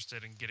more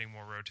interested in getting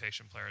more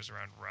rotation players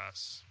around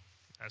Russ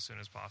as soon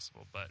as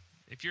possible. But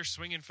if you're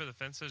swinging for the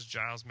fences,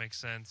 Giles makes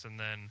sense, and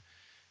then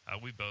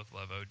we both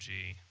love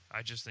OG.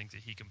 I just think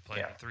that he can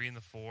play the 3 and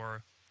the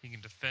 4. He can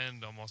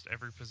defend almost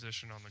every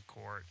position on the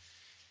court.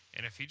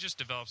 And if he just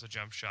develops a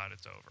jump shot,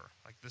 it's over.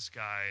 Like, this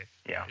guy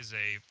is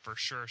a for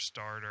sure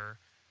starter,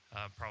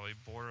 probably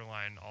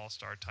borderline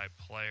all-star type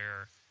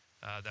player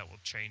that will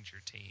change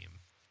your team.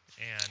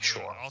 And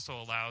it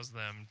also allows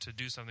them to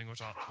do something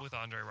with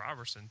Andre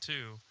Robertson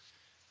too.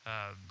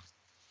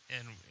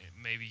 And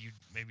maybe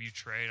you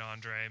trade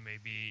Andre.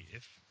 Maybe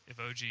if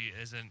OG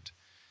isn't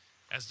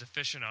as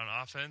deficient on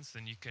offense,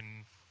 then you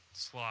can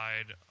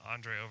slide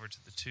Andre over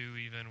to the 2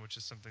 even, which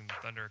is something the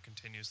Thunder are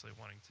continuously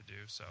wanting to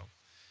do. So.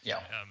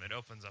 Yeah, it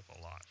opens up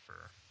a lot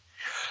for.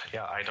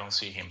 Yeah, I don't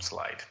see him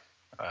slide.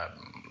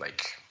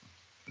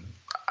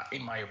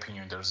 In my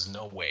opinion, there's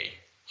no way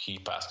he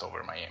passed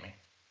over Miami.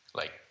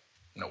 Like,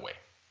 no way.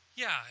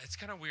 Yeah, it's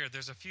kind of weird.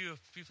 There's a few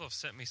people have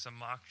sent me some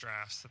mock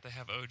drafts that they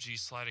have OG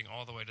sliding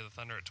all the way to the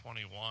Thunder at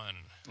 21.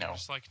 No, I'm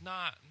just like,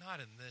 not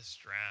in this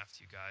draft,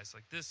 you guys.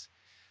 Like, this,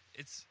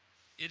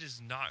 it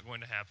is not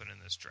going to happen in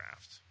this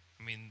draft.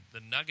 I mean,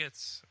 the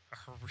Nuggets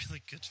are a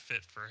really good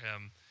fit for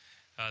him.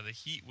 The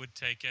Heat would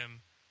take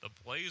him. The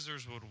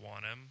Blazers would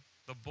want him.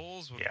 The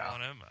Bulls would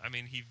want him. I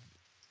mean, he's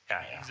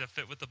a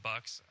fit with the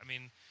Bucks. I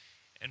mean,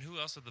 and who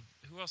else are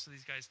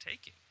these guys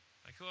taking?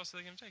 Like, who else are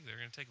they going to take? They're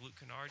going to take Luke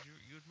Kennard.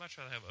 You would much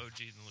rather have OG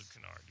than Luke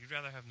Kennard. You'd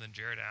rather have him than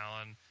Jared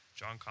Allen,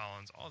 John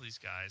Collins, all these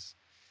guys.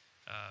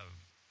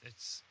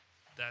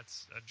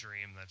 That's a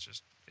dream it's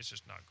just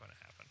not going to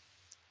happen.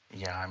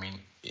 Yeah, I mean,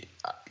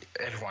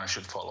 everyone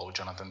should follow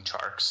Jonathan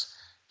Tjarks.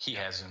 He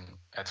has him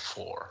at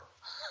 4.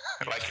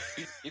 Like,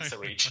 it's a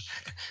reach.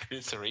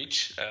 It's a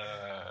reach.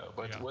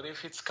 But Yeah. what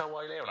if it's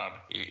Kawhi Leonard?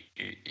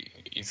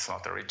 It's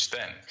not a reach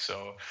then.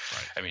 So,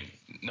 Right. I mean,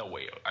 no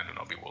way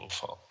Anunoby will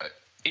fall.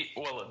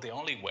 Well, the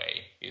only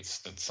way is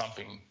that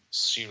something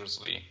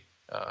seriously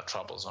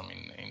troublesome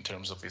in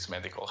terms of his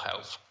medical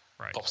health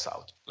Right. pops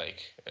out,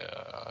 like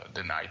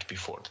the night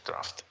before the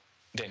draft.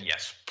 Then,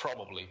 yes,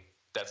 probably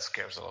that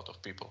scares a lot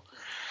of people.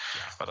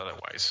 Yeah. But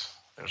otherwise,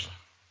 there's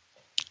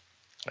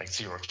like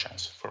zero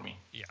chance for me.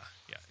 Yeah.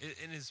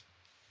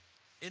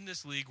 In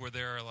this league where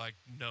there are like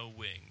no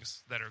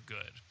wings that are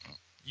good,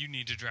 you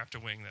need to draft a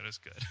wing that is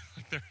good.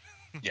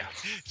 Yeah.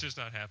 It's just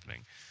not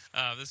happening.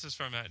 This is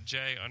from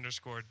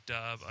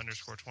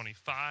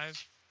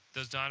J_Dub_25.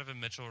 Does Donovan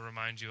Mitchell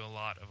remind you a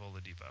lot of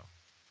Oladipo?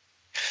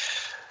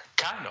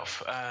 Kind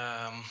of.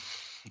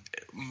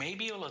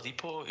 Maybe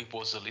Oladipo, it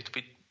was a little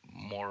bit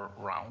more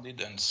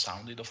rounded and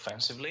sounded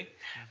offensively.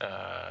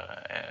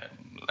 I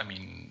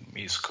mean,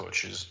 his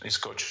coach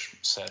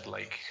said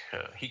like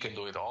he can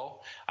do it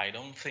all. I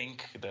don't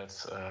think that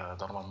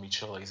Donovan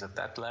Mitchell is at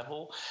that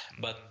level,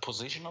 but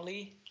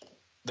positionally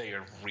they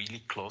are really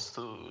close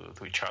to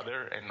each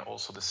other, and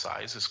also the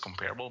size is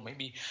comparable.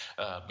 Maybe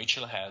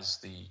Mitchell has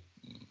a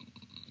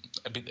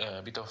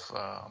bit of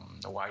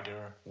a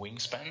wider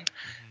wingspan.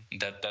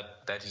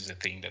 That is the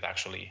thing that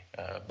actually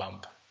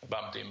bumped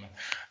him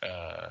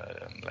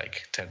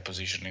like 10th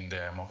position in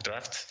the mock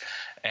draft.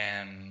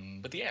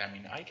 But yeah, I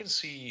mean, I can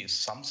see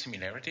some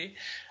similarity.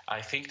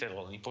 I think that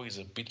Oladipo is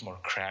a bit more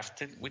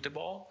crafted with the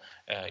ball,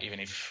 even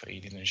if he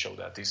didn't show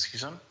that this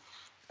season.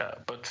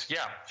 But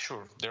yeah,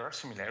 sure, there are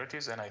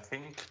similarities, and I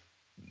think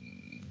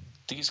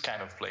these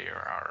kind of players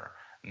are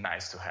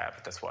nice to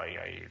have. That's why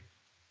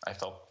I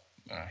thought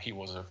he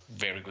was a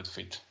very good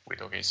fit with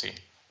OKC.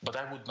 But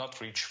I would not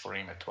reach for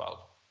him at 12.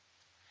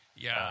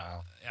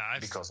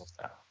 Because of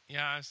that.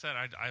 Yeah, I said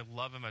I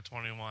love him at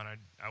 21.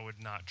 I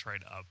would not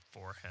trade up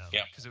for him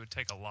because it would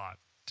take a lot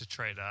to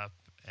trade up,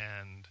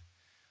 and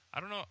I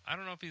don't know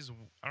if he's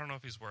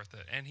worth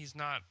it. And he's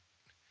not.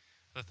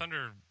 The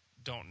Thunder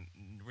don't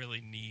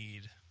really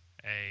need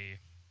a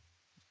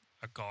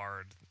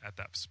guard at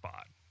that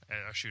spot,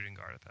 a shooting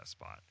guard at that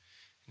spot,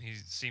 and he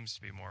seems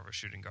to be more of a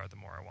shooting guard the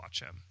more I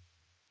watch him.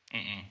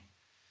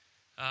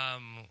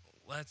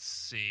 Let's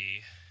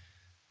see.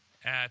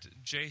 At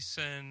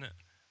Jason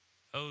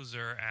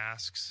Ozer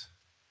asks,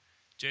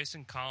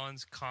 Jason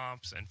Collins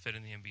comps and fit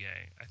in the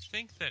NBA. I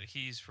think that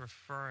he's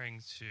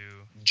referring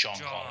to John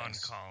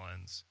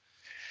Collins.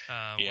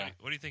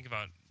 What do you think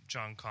about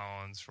John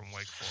Collins from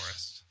Wake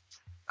Forest?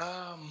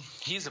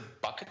 He's a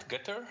bucket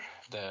getter.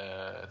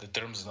 The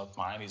term is not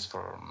mine. It's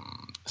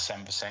from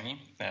Sam Veceni.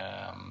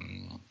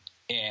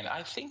 And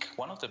I think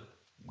one of the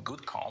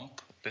good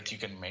comp that you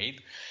can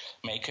make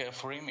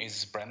for him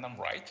is Brandon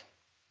Wright.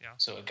 Yeah.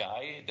 So a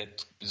guy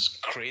that is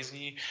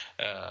crazy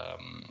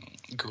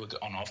good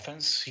on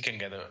offense. He can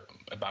get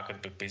a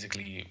bucket, but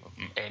basically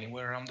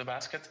anywhere around the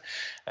basket.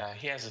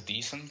 He has a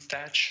decent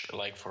touch,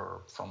 like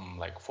from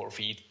 4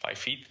 feet, 5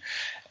 feet,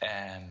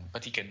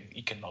 but he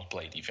cannot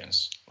play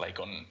defense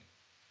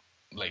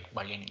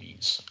by any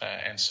means.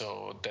 And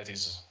so that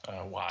is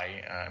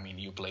why,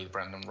 you play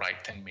Brandon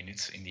Wright 10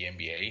 minutes in the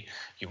NBA,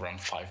 you run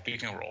 5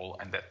 pick and roll,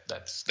 and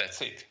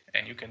that's it.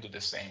 And you can do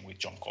the same with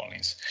John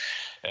Collins.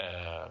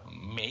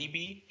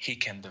 Maybe he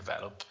can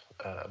develop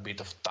a bit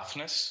of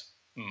toughness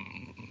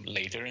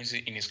later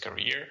in his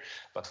career,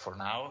 but for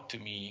now, to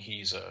me,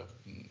 he's a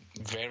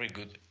very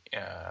good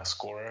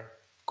scorer,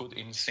 good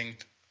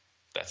instinct.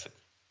 That's it.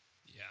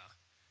 Yeah.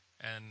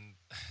 And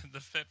the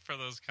fit for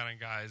those kind of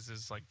guys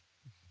is like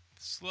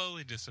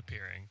slowly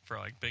disappearing for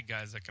like big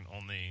guys that can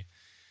only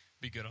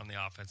be good on the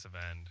offensive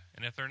end.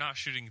 And if they're not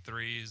shooting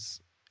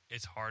threes,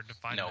 it's hard to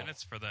find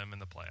minutes for them in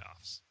the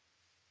playoffs.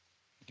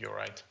 You're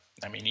right.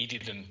 He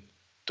didn't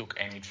took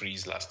any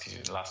threes last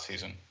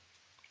season,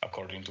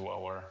 according to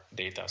our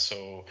data.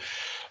 So,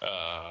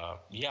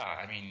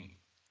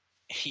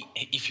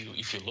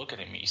 if you look at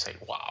him, you say,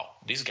 wow,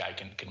 this guy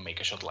can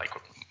make a shot like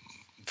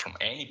from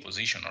any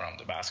position around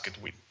the basket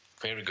with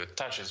very good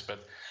touches.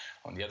 But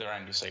on the other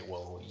hand, you say,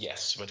 well,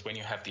 yes, but when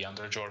you have the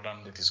Andre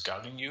Jordan that is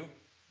guarding you,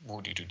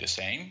 would you do the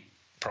same?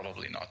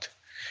 Probably not.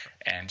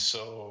 And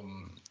so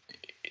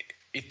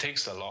it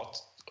takes a lot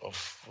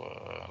of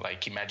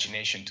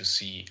imagination to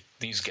see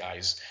these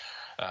guys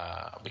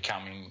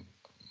becoming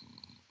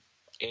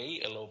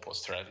a low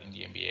post threat in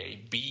the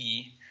NBA,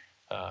 B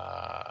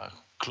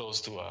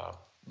close to a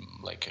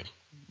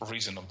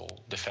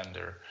reasonable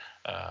defender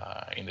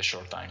in the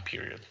short time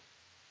period.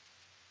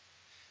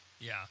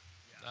 Yeah.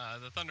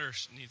 The Thunder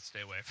need to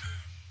stay away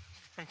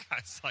from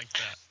guys like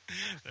that.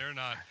 They're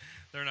not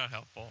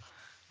helpful.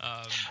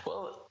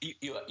 Well,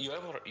 you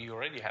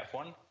already have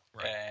one.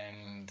 Right.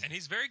 And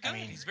he's very good. I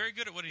mean, he's very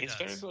good at what he he's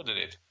does. very good at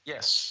it.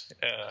 Yes.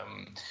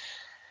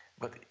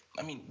 But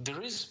I mean,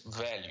 there is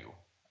value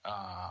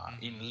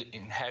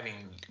in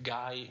having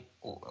guy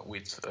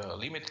with a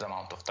limited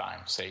amount of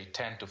time, say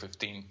 10 to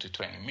 15 to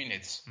 20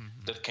 minutes,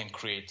 that can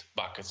create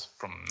buckets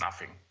from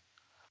nothing.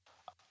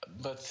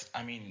 But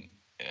I mean,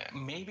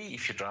 maybe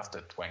if you draft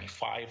at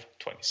 25,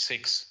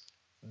 26,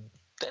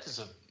 that is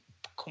a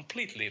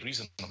completely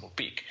reasonable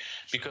pick,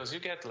 because you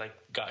get like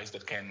guys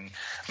that can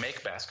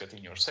make basket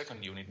in your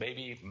second unit,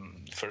 maybe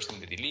first in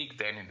the D-League,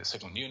 then in the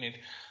second unit.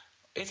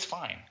 It's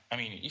fine. I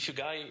mean, if you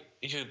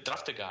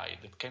draft a guy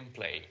that can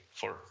play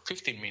for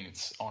 15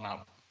 minutes on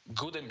a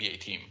good NBA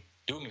team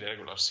during the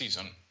regular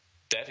season,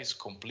 that is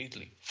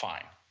completely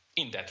fine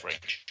in that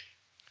range.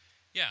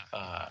 Yeah,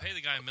 pay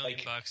the guy $1 million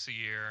like, a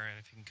year, and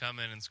if he can come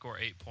in and score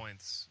 8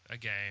 points a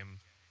game,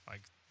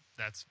 like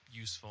that's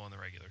useful in the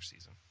regular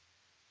season.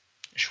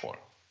 Sure.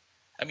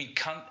 I mean,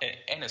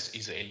 Enes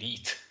is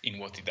elite in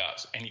what he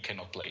does, and he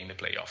cannot play in the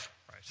playoff.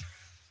 Right.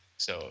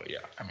 So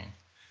yeah, I mean,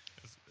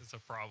 it's a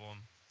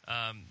problem.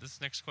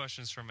 This next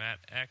question is from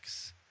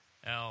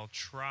 @XL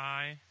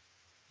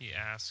He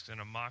asks, in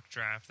a mock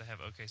draft, they have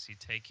OKC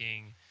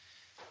taking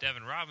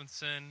Devin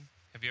Robinson.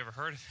 Have you ever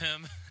heard of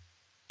him?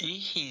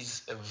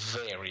 He's a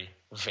very,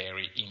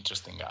 very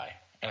interesting guy.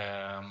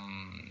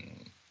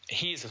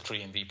 He is a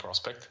 3-and-D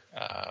prospect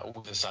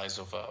with the size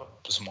of a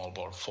small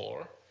ball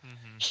 4.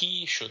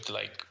 He shot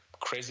like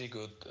crazy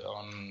good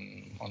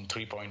on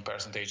 3-point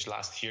percentage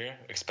last year,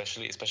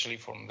 especially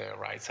from the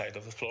right side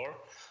of the floor,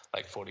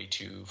 like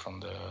 42 from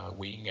the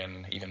wing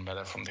and even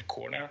better from the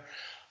corner.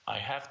 I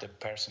have the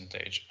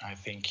percentage, I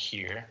think,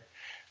 here,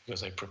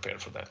 because I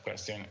prepared for that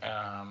question.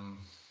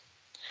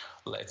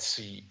 Let's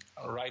see.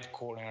 Right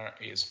corner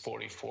is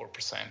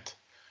 44%.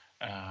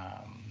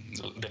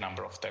 The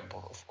number of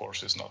tempo, of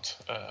course, is not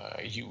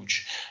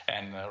huge,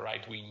 and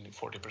right wing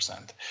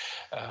 40%.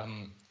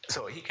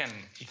 So he can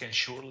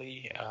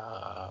surely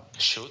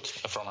shoot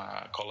from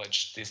a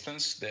college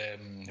distance. The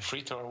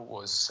free throw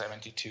was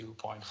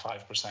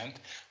 72.5%.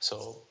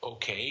 So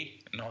okay,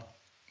 not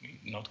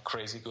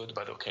crazy good,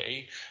 but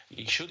okay.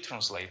 He should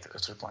translate a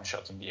 3-point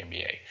shot in the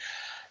NBA.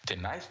 The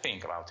nice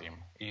thing about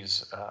him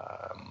is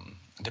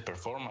the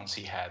performance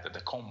he had at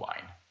the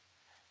combine.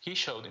 He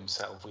showed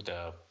himself with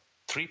a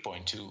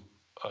 3.2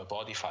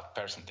 body fat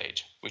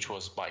percentage, which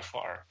was by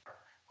far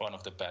one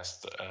of the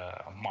best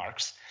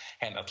marks.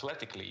 And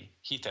athletically,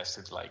 he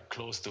tested like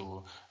close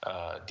to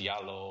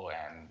Diallo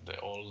and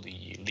all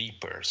the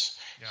leapers.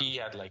 Yeah. He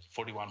had like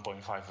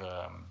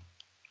 41.5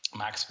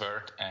 max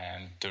vert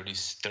and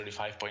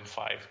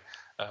 35.5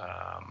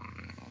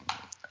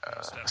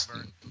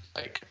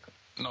 like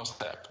no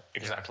step,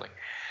 exactly.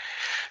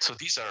 Yeah. So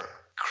these are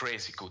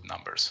crazy good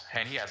numbers,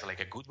 and he has like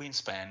a good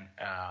wingspan,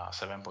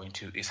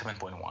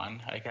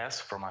 7.1, I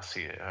guess, for a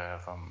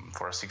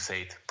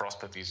 6'8"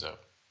 prospect is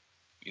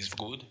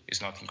good.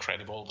 It's not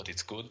incredible, but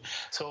it's good.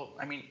 So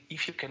I mean,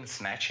 if you can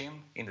snatch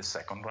him in the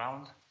second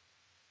round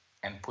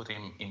and put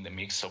him in the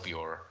mix of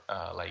your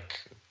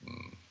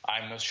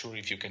I'm not sure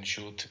if you can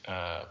shoot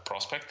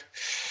prospect,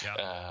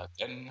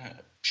 then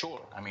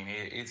sure. I mean,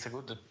 it's a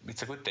good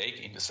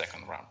take in the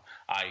second round.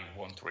 I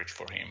won't reach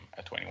for him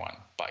at 21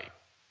 by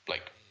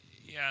like.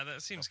 Yeah,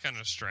 that seems kind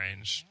of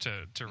strange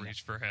to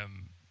reach for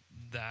him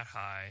that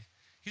high.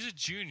 He's a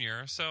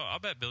junior, so I'll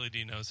bet Billy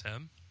D knows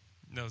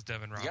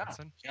Devin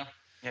Robinson. Yeah.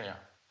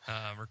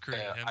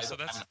 Recruiting him.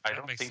 I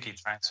don't think he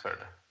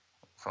transferred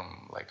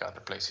from like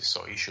other places,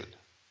 so he should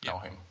know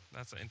him.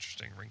 That's an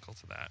interesting wrinkle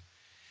to that.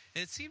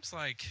 And it seems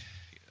like,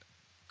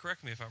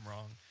 correct me if I'm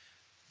wrong,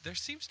 there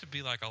seems to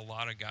be like a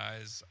lot of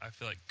guys I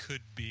feel like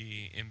could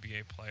be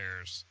NBA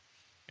players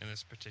in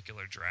this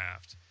particular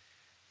draft.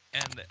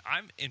 And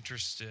I'm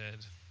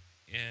interested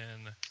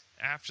in,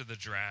 after the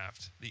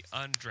draft, the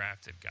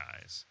undrafted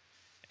guys.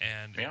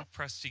 And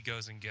Presti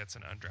goes and gets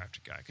an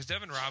undrafted guy. Because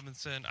Devin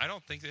Robinson, I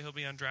don't think that he'll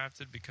be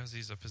undrafted because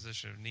he's a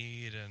position of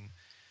need. And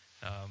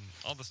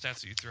all the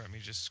stats that you threw at me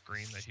just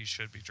scream that he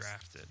should be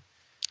drafted.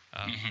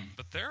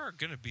 But there are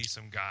going to be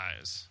some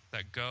guys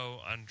that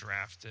go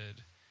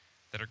undrafted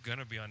that are going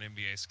to be on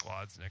NBA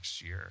squads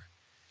next year.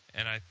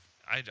 And I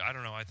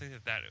don't know. I think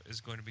that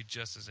is going to be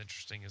just as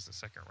interesting as the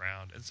second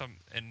round,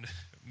 and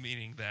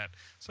meaning that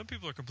some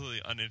people are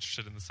completely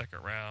uninterested in the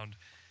second round,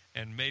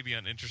 and maybe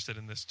uninterested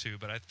in this too.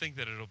 But I think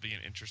that it'll be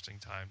an interesting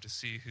time to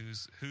see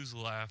who's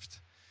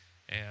left,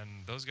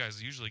 and those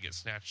guys usually get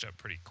snatched up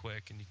pretty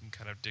quick, and you can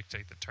kind of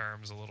dictate the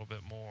terms a little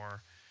bit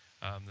more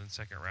than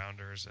second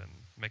rounders, and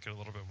make it a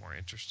little bit more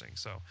interesting.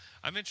 So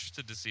I'm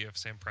interested to see if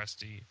Sam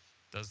Presti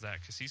does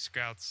that, because he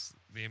scouts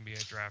the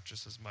NBA draft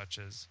just as much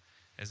as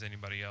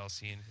anybody else,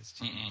 he and his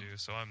team do.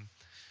 So I'm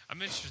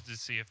interested to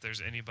see if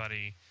there's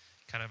anybody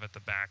kind of at the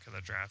back of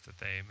the draft that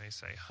they may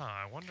say,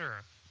 I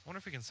wonder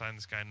if we can sign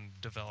this guy and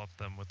develop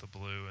them with the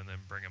blue and then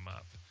bring him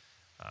up,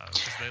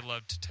 because they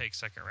love to take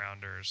second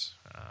rounders.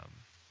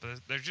 But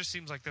there just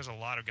seems like there's a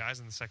lot of guys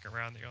in the second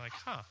round that you're like,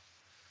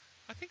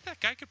 I think that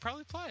guy could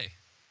probably play.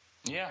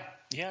 Yeah.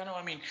 No,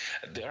 I mean,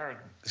 there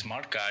are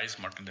smart guys,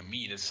 smarter than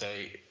me, that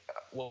say,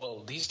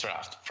 well, this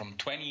draft from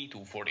 20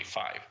 to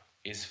 45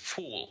 is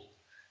full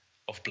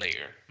of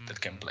player that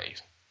can play,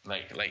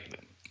 like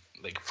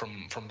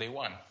from day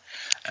one.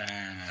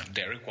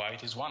 Derek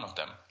White is one of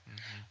them,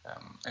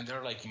 and there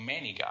are like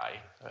many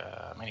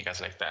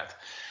guys like that.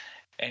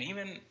 And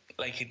even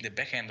like in the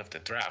back end of the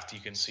draft,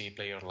 you can see a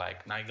player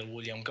like Nigel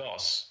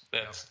Williams-Goss.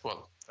 That's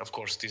well, of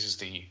course, this is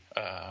the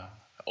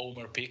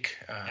Omer pick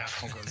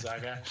from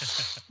Gonzaga,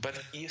 but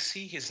you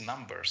see his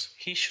numbers.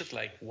 He shot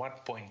like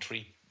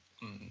 1.3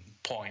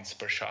 points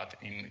per shot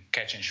in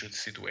catch and shoot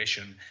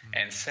situation,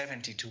 and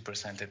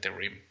 72% at the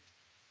rim.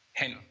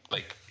 And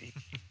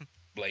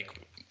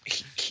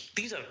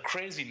these are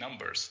crazy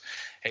numbers.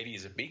 And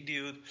he's a big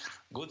dude,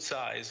 good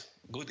size,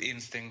 good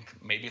instinct.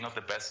 Maybe not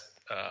the best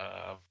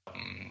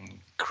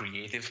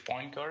creative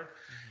point guard,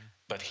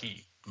 but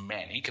he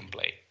can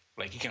play.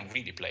 Like, he can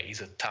really play.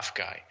 He's a tough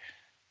guy.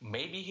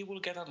 Maybe he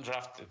will get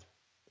undrafted.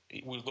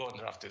 He will go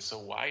undrafted. So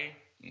why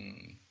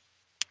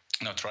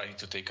not try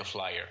to take a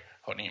flyer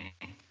on him?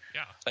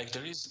 Yeah. Like,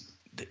 there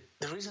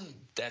isn't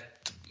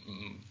that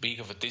big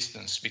of a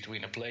distance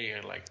between a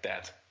player like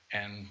that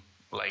and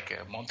like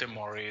Monte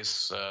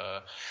Morris,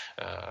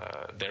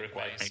 Derek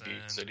White. Mason, maybe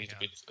it's a little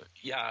bit.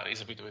 Yeah,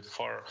 he's a bit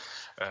far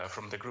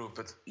from the group.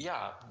 But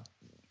yeah,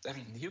 I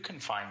mean, you can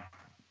find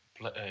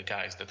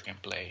guys that can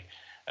play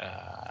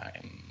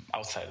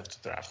outside of the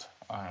draft.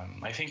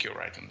 I think you're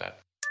right in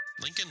that.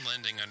 Lincoln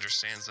Lending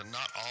understands that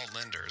not all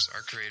lenders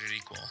are created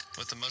equal.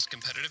 With the most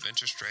competitive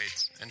interest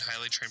rates and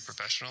highly trained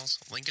professionals,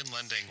 Lincoln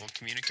Lending will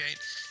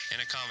communicate and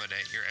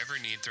accommodate your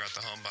every need throughout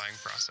the home buying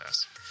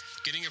process.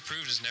 Getting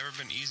approved has never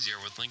been easier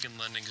with Lincoln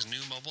Lending's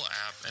new mobile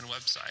app and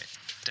website.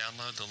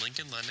 Download the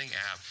Lincoln Lending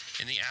app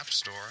in the App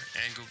Store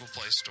and Google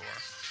Play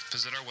Store.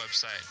 Visit our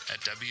website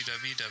at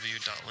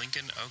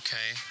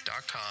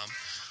www.lincolnok.com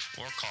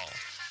or call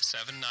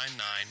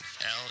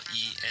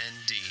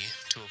 799-LEND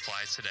to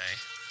apply today.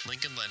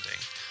 Lincoln Lending.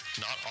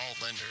 Not all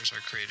lenders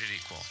are created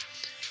equal.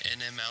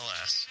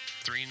 NMLS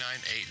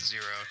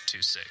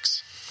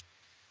 398026.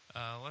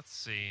 Let's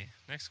see.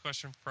 Next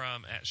question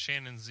from at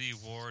Shannon Z.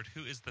 Ward.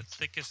 Who is the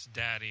thickest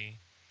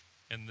daddy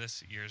in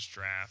this year's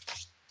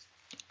draft?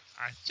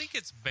 I think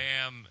it's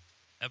Bam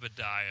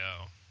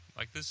Adebayo.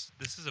 Like, this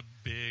is a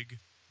big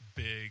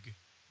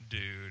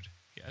dude.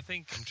 Yeah, I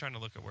think I'm trying to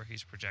look at where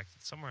he's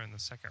projected. Somewhere in the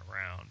second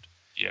round.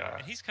 Yeah.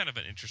 And he's kind of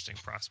an interesting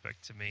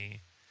prospect to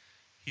me.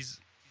 He's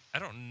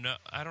kind of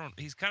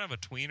a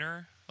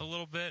tweener a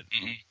little bit,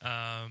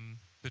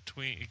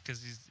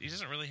 because he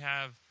doesn't really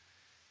have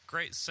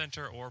great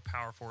center or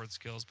power forward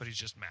skills, but he's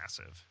just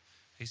massive.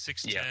 He's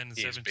 6'10",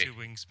 7'2"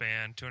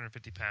 wingspan,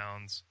 250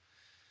 pounds.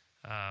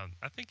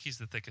 I think he's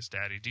the thickest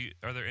daddy.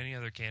 Are there any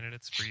other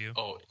candidates for you?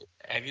 Oh,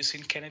 have you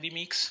seen Kennedy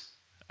Meeks?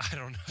 I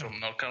don't know. From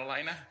North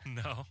Carolina?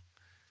 No.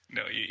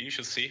 No, you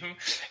should see him.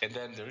 And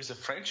then there is a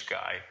French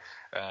guy,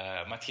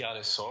 Mathieu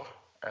Lessor.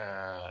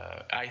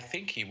 I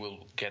think he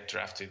will get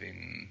drafted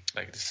in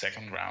like the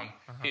second round.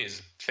 He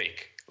is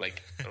thick,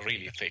 like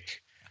really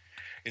thick.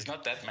 He's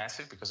not that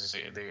massive because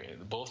they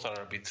both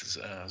are a bit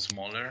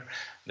smaller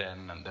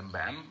than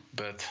Bam.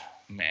 But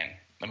man,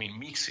 I mean,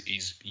 Meeks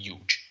is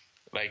huge.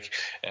 Like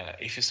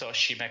if you saw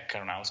Szymek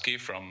Karnowski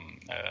from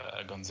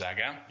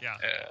Gonzaga,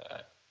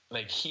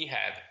 like he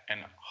had a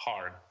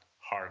hard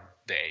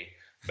day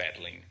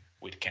battling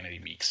with Kennedy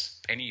Meeks,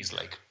 and he's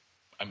like,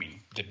 I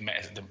mean,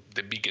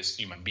 the biggest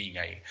human being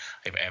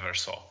I've ever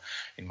saw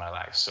in my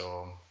life.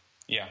 So,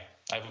 yeah,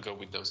 I will go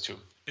with those two.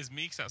 Is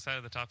Meeks outside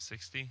of the top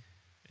 60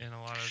 in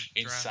a lot of drafts?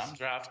 In some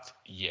drafts,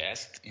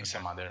 yes. In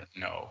some other,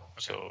 no. Okay.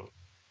 So,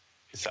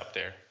 it's up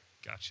there.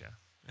 Gotcha.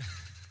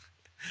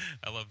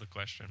 I love the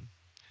question.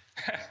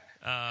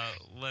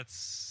 Let's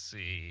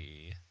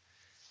see.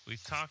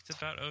 We've talked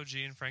about OG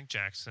and Frank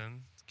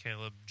Jackson.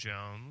 Caleb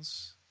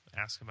Jones.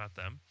 Ask about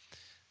them.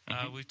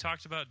 We've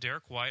talked about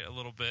Derek White a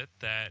little bit,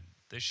 that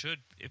they should,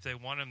 if they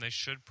want him, they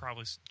should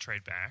probably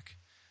trade back.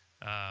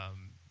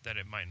 That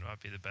it might not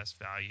be the best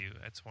value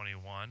at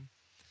 21.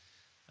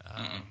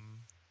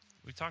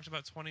 We talked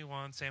about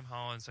 21. Sam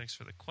Hollins, thanks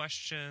for the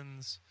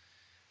questions.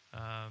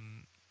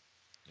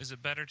 Is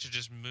it better to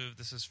just move?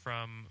 This is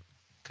from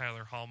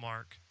Kyler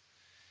Hallmark.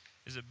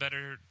 Is it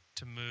better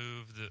to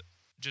move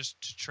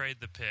just to trade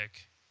the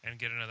pick and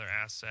get another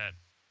asset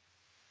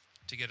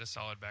to get a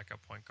solid backup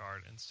point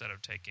guard instead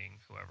of taking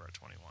whoever at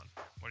 21?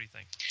 What do you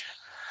think?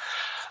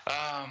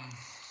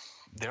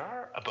 There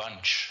are a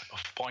bunch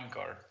of point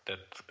guard that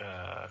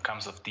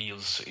comes of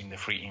deals in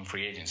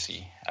free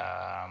agency.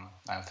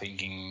 I'm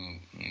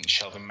thinking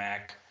Shelvin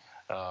Mack,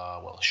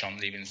 Sean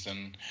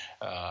Livingston.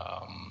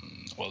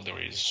 There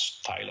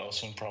is Ty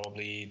Lawson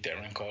probably,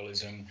 Darren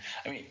Collison.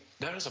 I mean,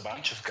 there's a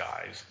bunch of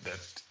guys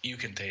that you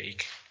can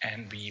take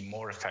and be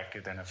more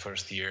effective than a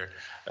first-year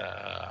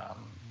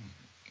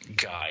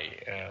guy.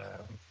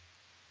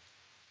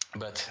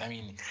 But I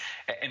mean,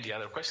 and the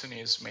other question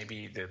is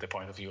maybe the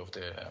point of view of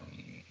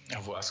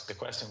who asked the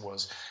question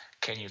was,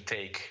 can you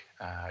take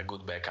a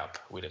good backup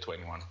with a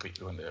 21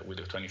 pick, with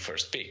the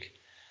 21st pick?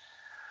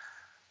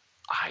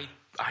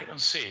 I don't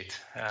see it.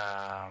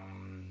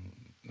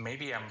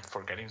 Maybe I'm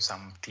forgetting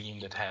some team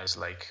that has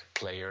like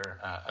player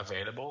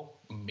available.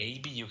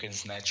 Maybe you can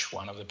snatch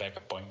one of the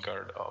backup point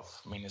guard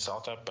of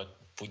Minnesota, but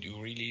would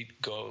you really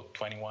go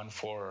 21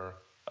 for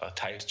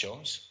Tyus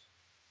Jones?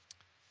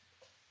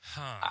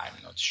 I'm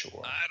not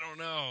sure. I don't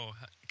know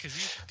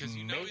because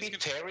you know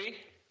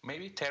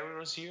maybe Terry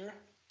Rozier.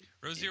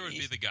 Rozier would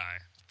be the guy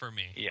for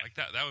me. Yeah. Like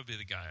that would be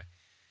the guy.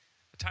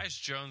 Tyus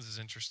Jones is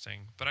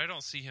interesting, but I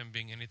don't see him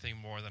being anything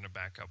more than a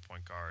backup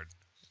point guard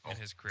in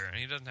his career, and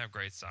he doesn't have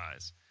great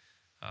size.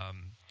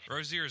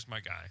 Rozier is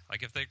my guy.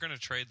 Like if they're going to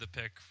trade the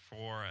pick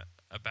for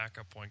a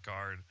backup point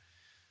guard,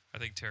 I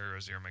think Terry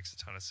Rozier makes a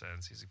ton of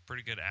sense. He's a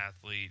pretty good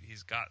athlete.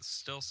 He's got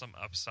still some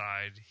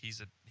upside.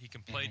 He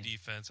can play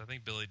defense. I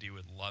think Billy D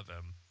would love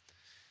him.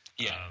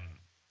 Yeah.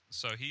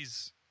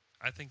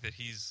 I think that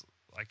he's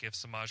like if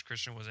Samaj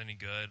Christian was any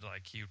good,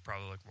 like he would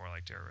probably look more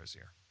like Terry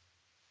Rozier.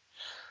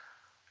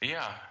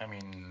 Yeah, I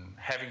mean,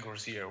 having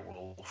Rozier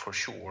will for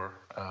sure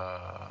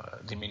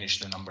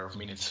diminish the number of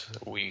minutes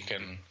where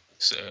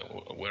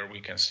we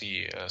can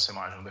see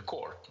Samaj on the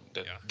court.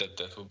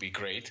 That would be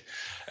great.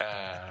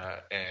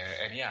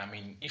 And yeah, I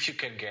mean, if you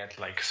can get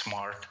like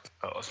Smart,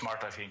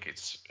 I think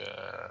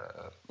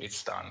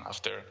it's done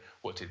after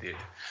what he did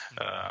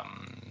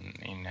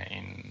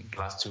in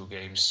last 2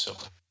 games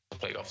of the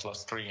playoffs,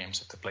 last 3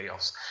 games of the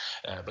playoffs.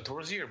 But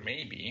Rozier,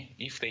 maybe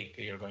if they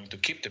are going to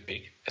keep the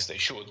pick, as they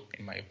should,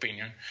 in my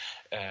opinion,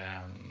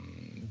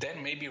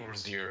 then maybe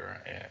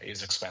Rozier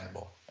is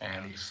expendable.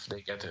 And if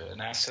they get an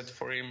asset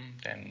for him,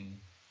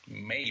 then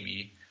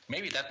maybe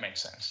that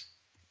makes sense.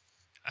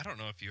 I don't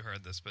know if you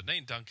heard this, but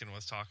Nate Duncan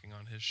was talking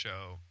on his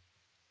show,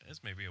 it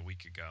was maybe a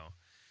week ago,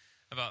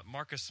 about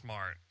Marcus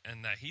Smart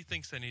and that he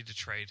thinks they need to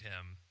trade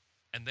him.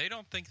 And they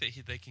don't think that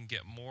they can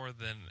get more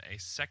than a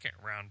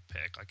second-round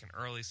pick, like an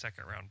early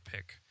second-round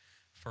pick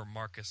for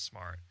Marcus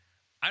Smart.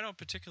 I don't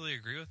particularly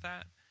agree with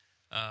that.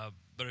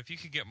 But if you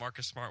could get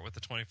Marcus Smart with the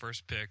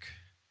 21st pick,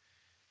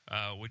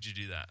 would you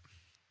do that?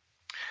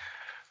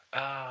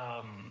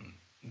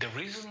 The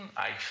reason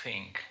I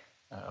think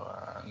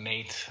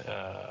Nate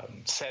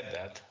said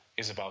that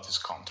is about his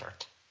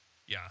contract.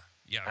 Yeah,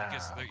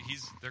 because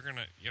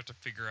you have to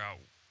figure out,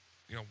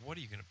 what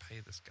are you going to pay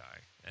this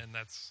guy? And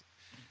that's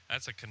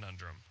a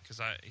conundrum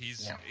because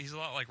he's a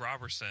lot like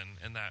Robertson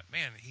in that,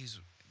 man,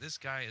 this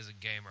guy is a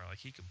gamer. Like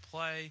he can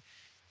play,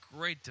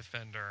 great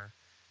defender,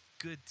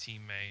 good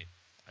teammate,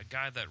 a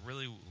guy that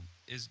really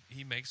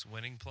he makes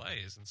winning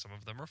plays, and some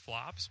of them are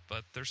flops,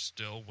 but they're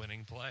still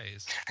winning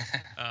plays.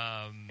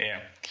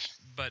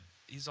 But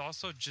he's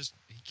also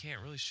he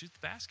can't really shoot the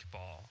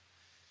basketball.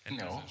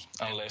 And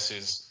unless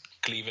it's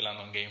Cleveland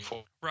on Game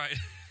 4. Right,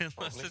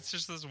 unless it's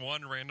just this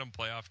one random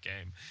playoff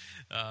game.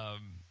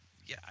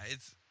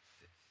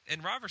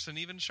 And Robertson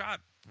even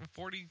shot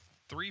 43%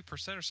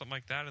 or something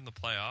like that in the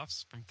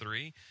playoffs from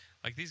 3.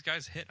 Like these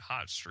guys hit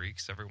hot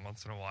streaks every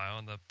once in a while,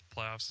 and the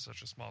playoffs is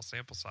such a small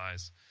sample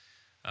size.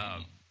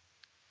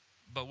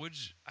 But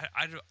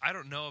I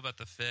don't know about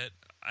the fit.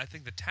 I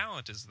think the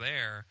talent is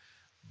there,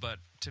 but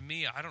to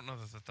me, I don't know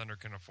that the Thunder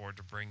can afford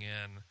to bring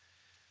in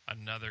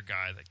another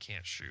guy that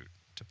can't shoot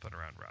to put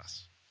around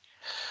Russ.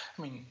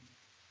 I mean,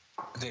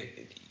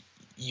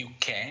 you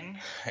can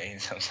in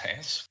some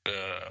sense.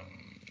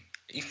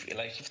 If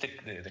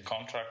the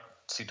contract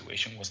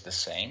situation was the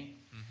same,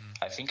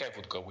 I think I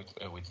would go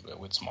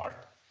with Smart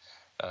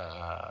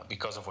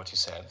because of what you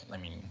said. I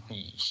mean,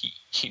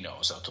 he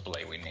knows how to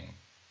play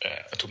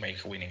to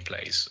make winning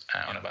plays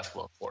on a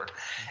basketball court,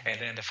 and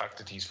then the fact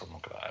that he's from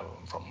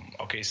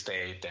OK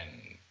State,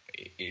 then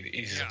it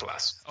is a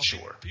plus.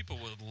 Sure, people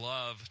would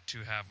love to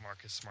have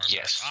Marcus Smart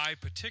yes. back. I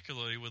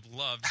particularly would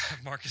love to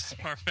have Marcus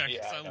Smart back.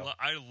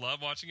 I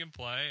love watching him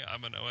play.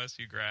 I'm an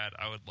OSU grad.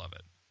 I would love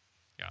it.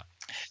 Yeah.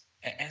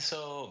 And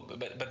so,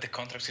 but the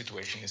contract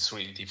situation is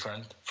really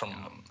different.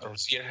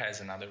 Rozier has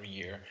another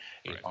year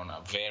on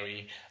a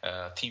very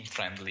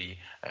team-friendly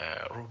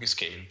rookie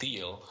scale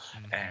deal,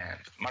 and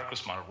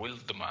Marcus Smart will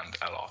demand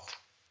a lot.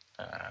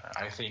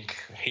 I think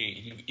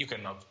you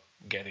cannot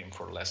get him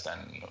for less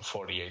than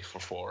 48 for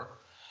 4,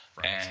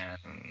 and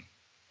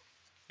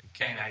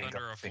can the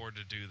Thunder afford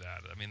to do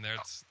that? I mean,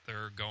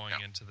 they're going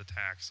into the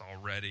tax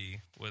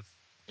already with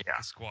the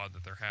squad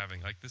that they're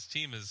having. Like this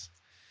team is.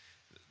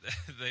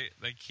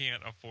 They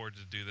can't afford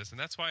to do this, and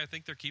that's why I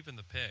think they're keeping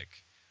the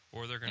pick,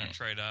 or they're going to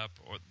trade up,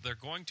 or they're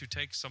going to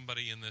take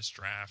somebody in this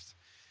draft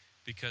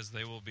because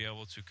they will be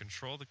able to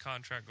control the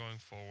contract going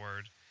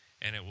forward,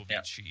 and it will be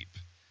cheap.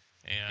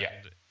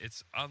 And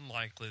it's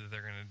unlikely that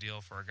they're going to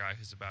deal for a guy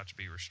who's about to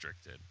be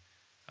restricted.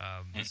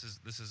 This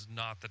is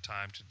not the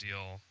time to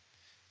deal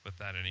with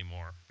that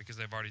anymore because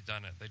they've already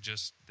done it. They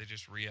just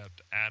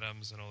re-upped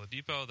Adams and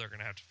Oladipo. They're going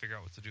to have to figure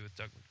out what to do with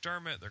Doug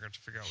McDermott. They're going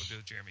to figure out what to do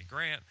with Jeremy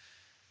Grant.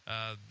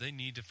 They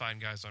need to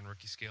find guys on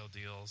rookie scale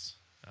deals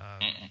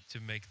to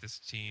make this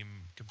team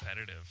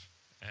competitive,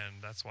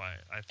 and that's why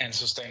I think and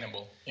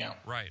sustainable. Yeah,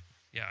 right.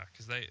 Yeah,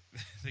 because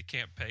they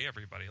can't pay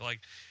everybody.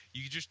 Like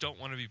you just don't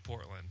want to be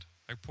Portland.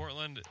 Like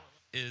Portland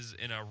is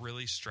in a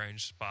really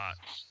strange spot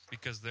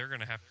because they're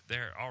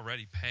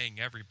already paying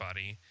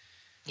everybody.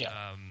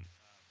 Yeah.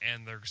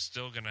 And they're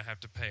still going to have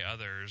to pay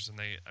others, and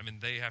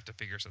they have to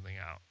figure something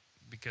out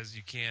because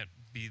you can't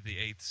be the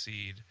 8th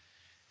seed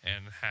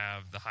and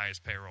have the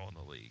highest payroll in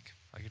the league.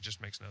 Like, it just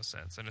makes no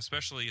sense. And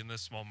especially in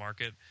this small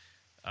market,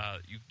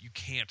 you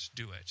can't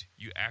do it.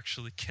 You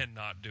actually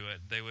cannot do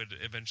it. They would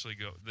eventually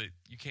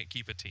you can't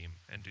keep a team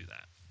and do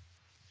that.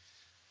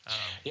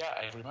 Yeah,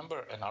 I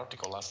remember an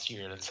article last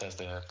year that says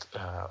that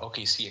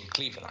OKC and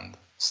Cleveland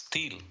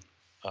still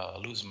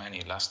lose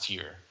money last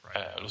year.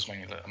 Right. Lose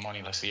money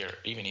last year,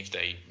 even if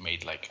they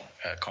made like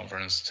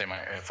conference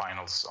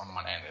semi-finals on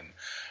one end and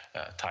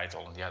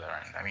title on the other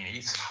end. I mean,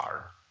 it's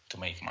hard to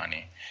make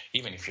money,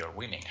 even if you're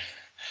winning.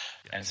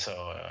 Yes. And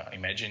so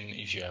imagine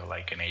if you have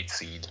like an 8th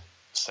seed,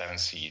 7th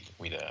seed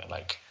with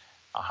like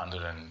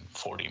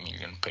 140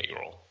 million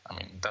payroll. I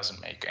mean, it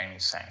doesn't make any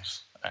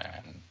sense.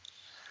 And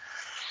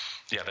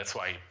yeah, that's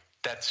why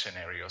that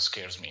scenario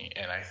scares me,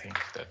 and I think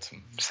that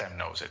Sam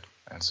knows it.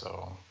 And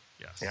so,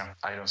 yes. Yeah,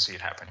 I don't see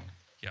it happening.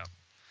 Yeah.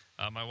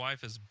 My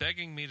wife is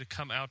begging me to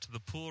come out to the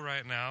pool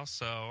right now,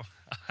 so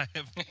I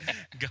have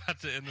got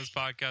to end this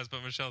podcast.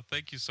 But, Michelle,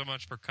 thank you so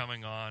much for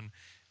coming on.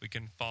 We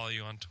can follow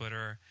you on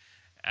Twitter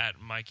at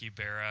Mikey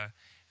Berra,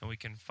 and we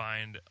can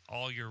find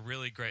all your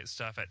really great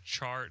stuff at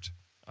chart_side.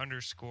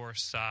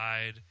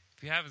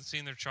 If you haven't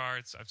seen their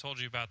charts, I've told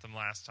you about them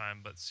last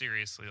time, but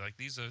seriously, like,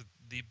 these are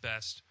the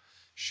best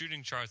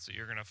shooting charts that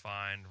you're going to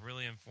find.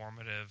 Really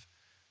informative,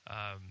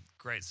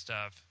 great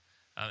stuff.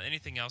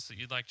 Anything else that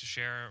you'd like to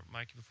share,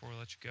 Mikey, before we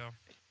let you go?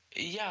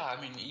 Yeah, I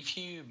mean, if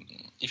you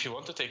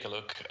want to take a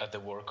look at the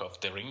work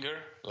of The Ringer,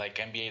 like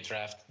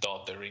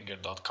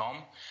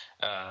NBADraft.TheRinger.com,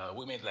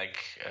 we made like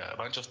a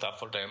bunch of stuff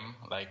for them,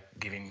 like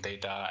giving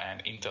data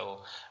and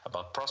intel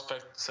about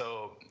prospects.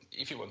 So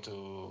if you want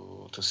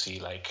to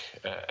see like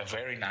a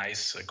very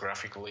nice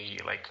graphically,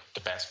 like the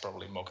best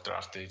probably mock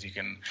draft that you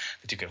can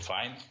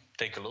find,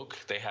 take a look.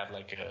 They have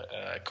like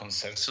a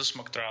consensus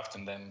mock draft,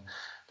 and then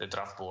the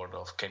draft board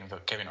of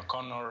Kevin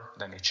O'Connor,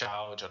 Danny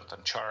Chow,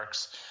 Jonathan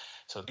Sharks.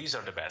 So these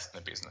are the best in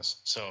the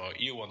business. So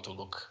you want to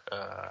look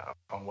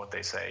on what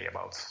they say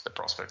about the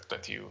prospect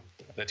that you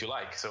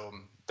like. So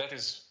that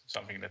is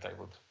something that I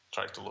would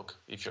try to look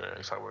if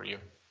I were you.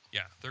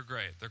 Yeah, they're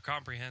great. They're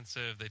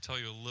comprehensive. They tell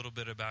you a little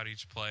bit about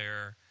each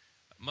player.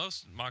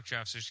 Most mock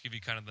drafts just give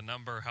you kind of the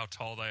number, how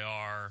tall they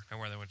are, and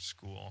where they went to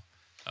school.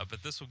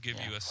 But this will give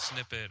you a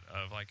snippet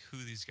of like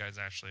who these guys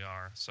actually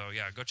are. So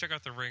yeah, go check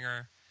out The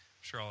Ringer. I'm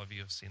sure all of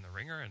you have seen The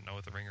Ringer and know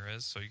what The Ringer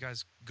is. So you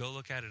guys go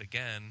look at it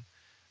again.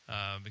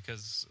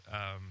 Because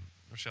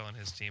Michelle and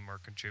his team are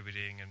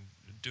contributing and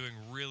doing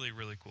really,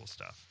 really cool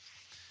stuff.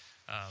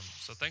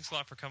 So thanks a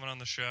lot for coming on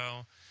the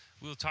show.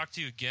 We will talk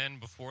to you again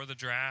before the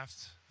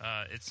draft.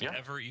 It's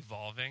ever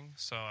evolving,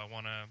 so I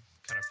want to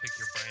kind of pick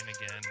your brain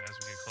again as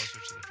we get closer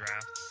to the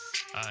draft.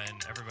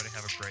 And everybody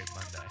have a great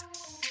Monday.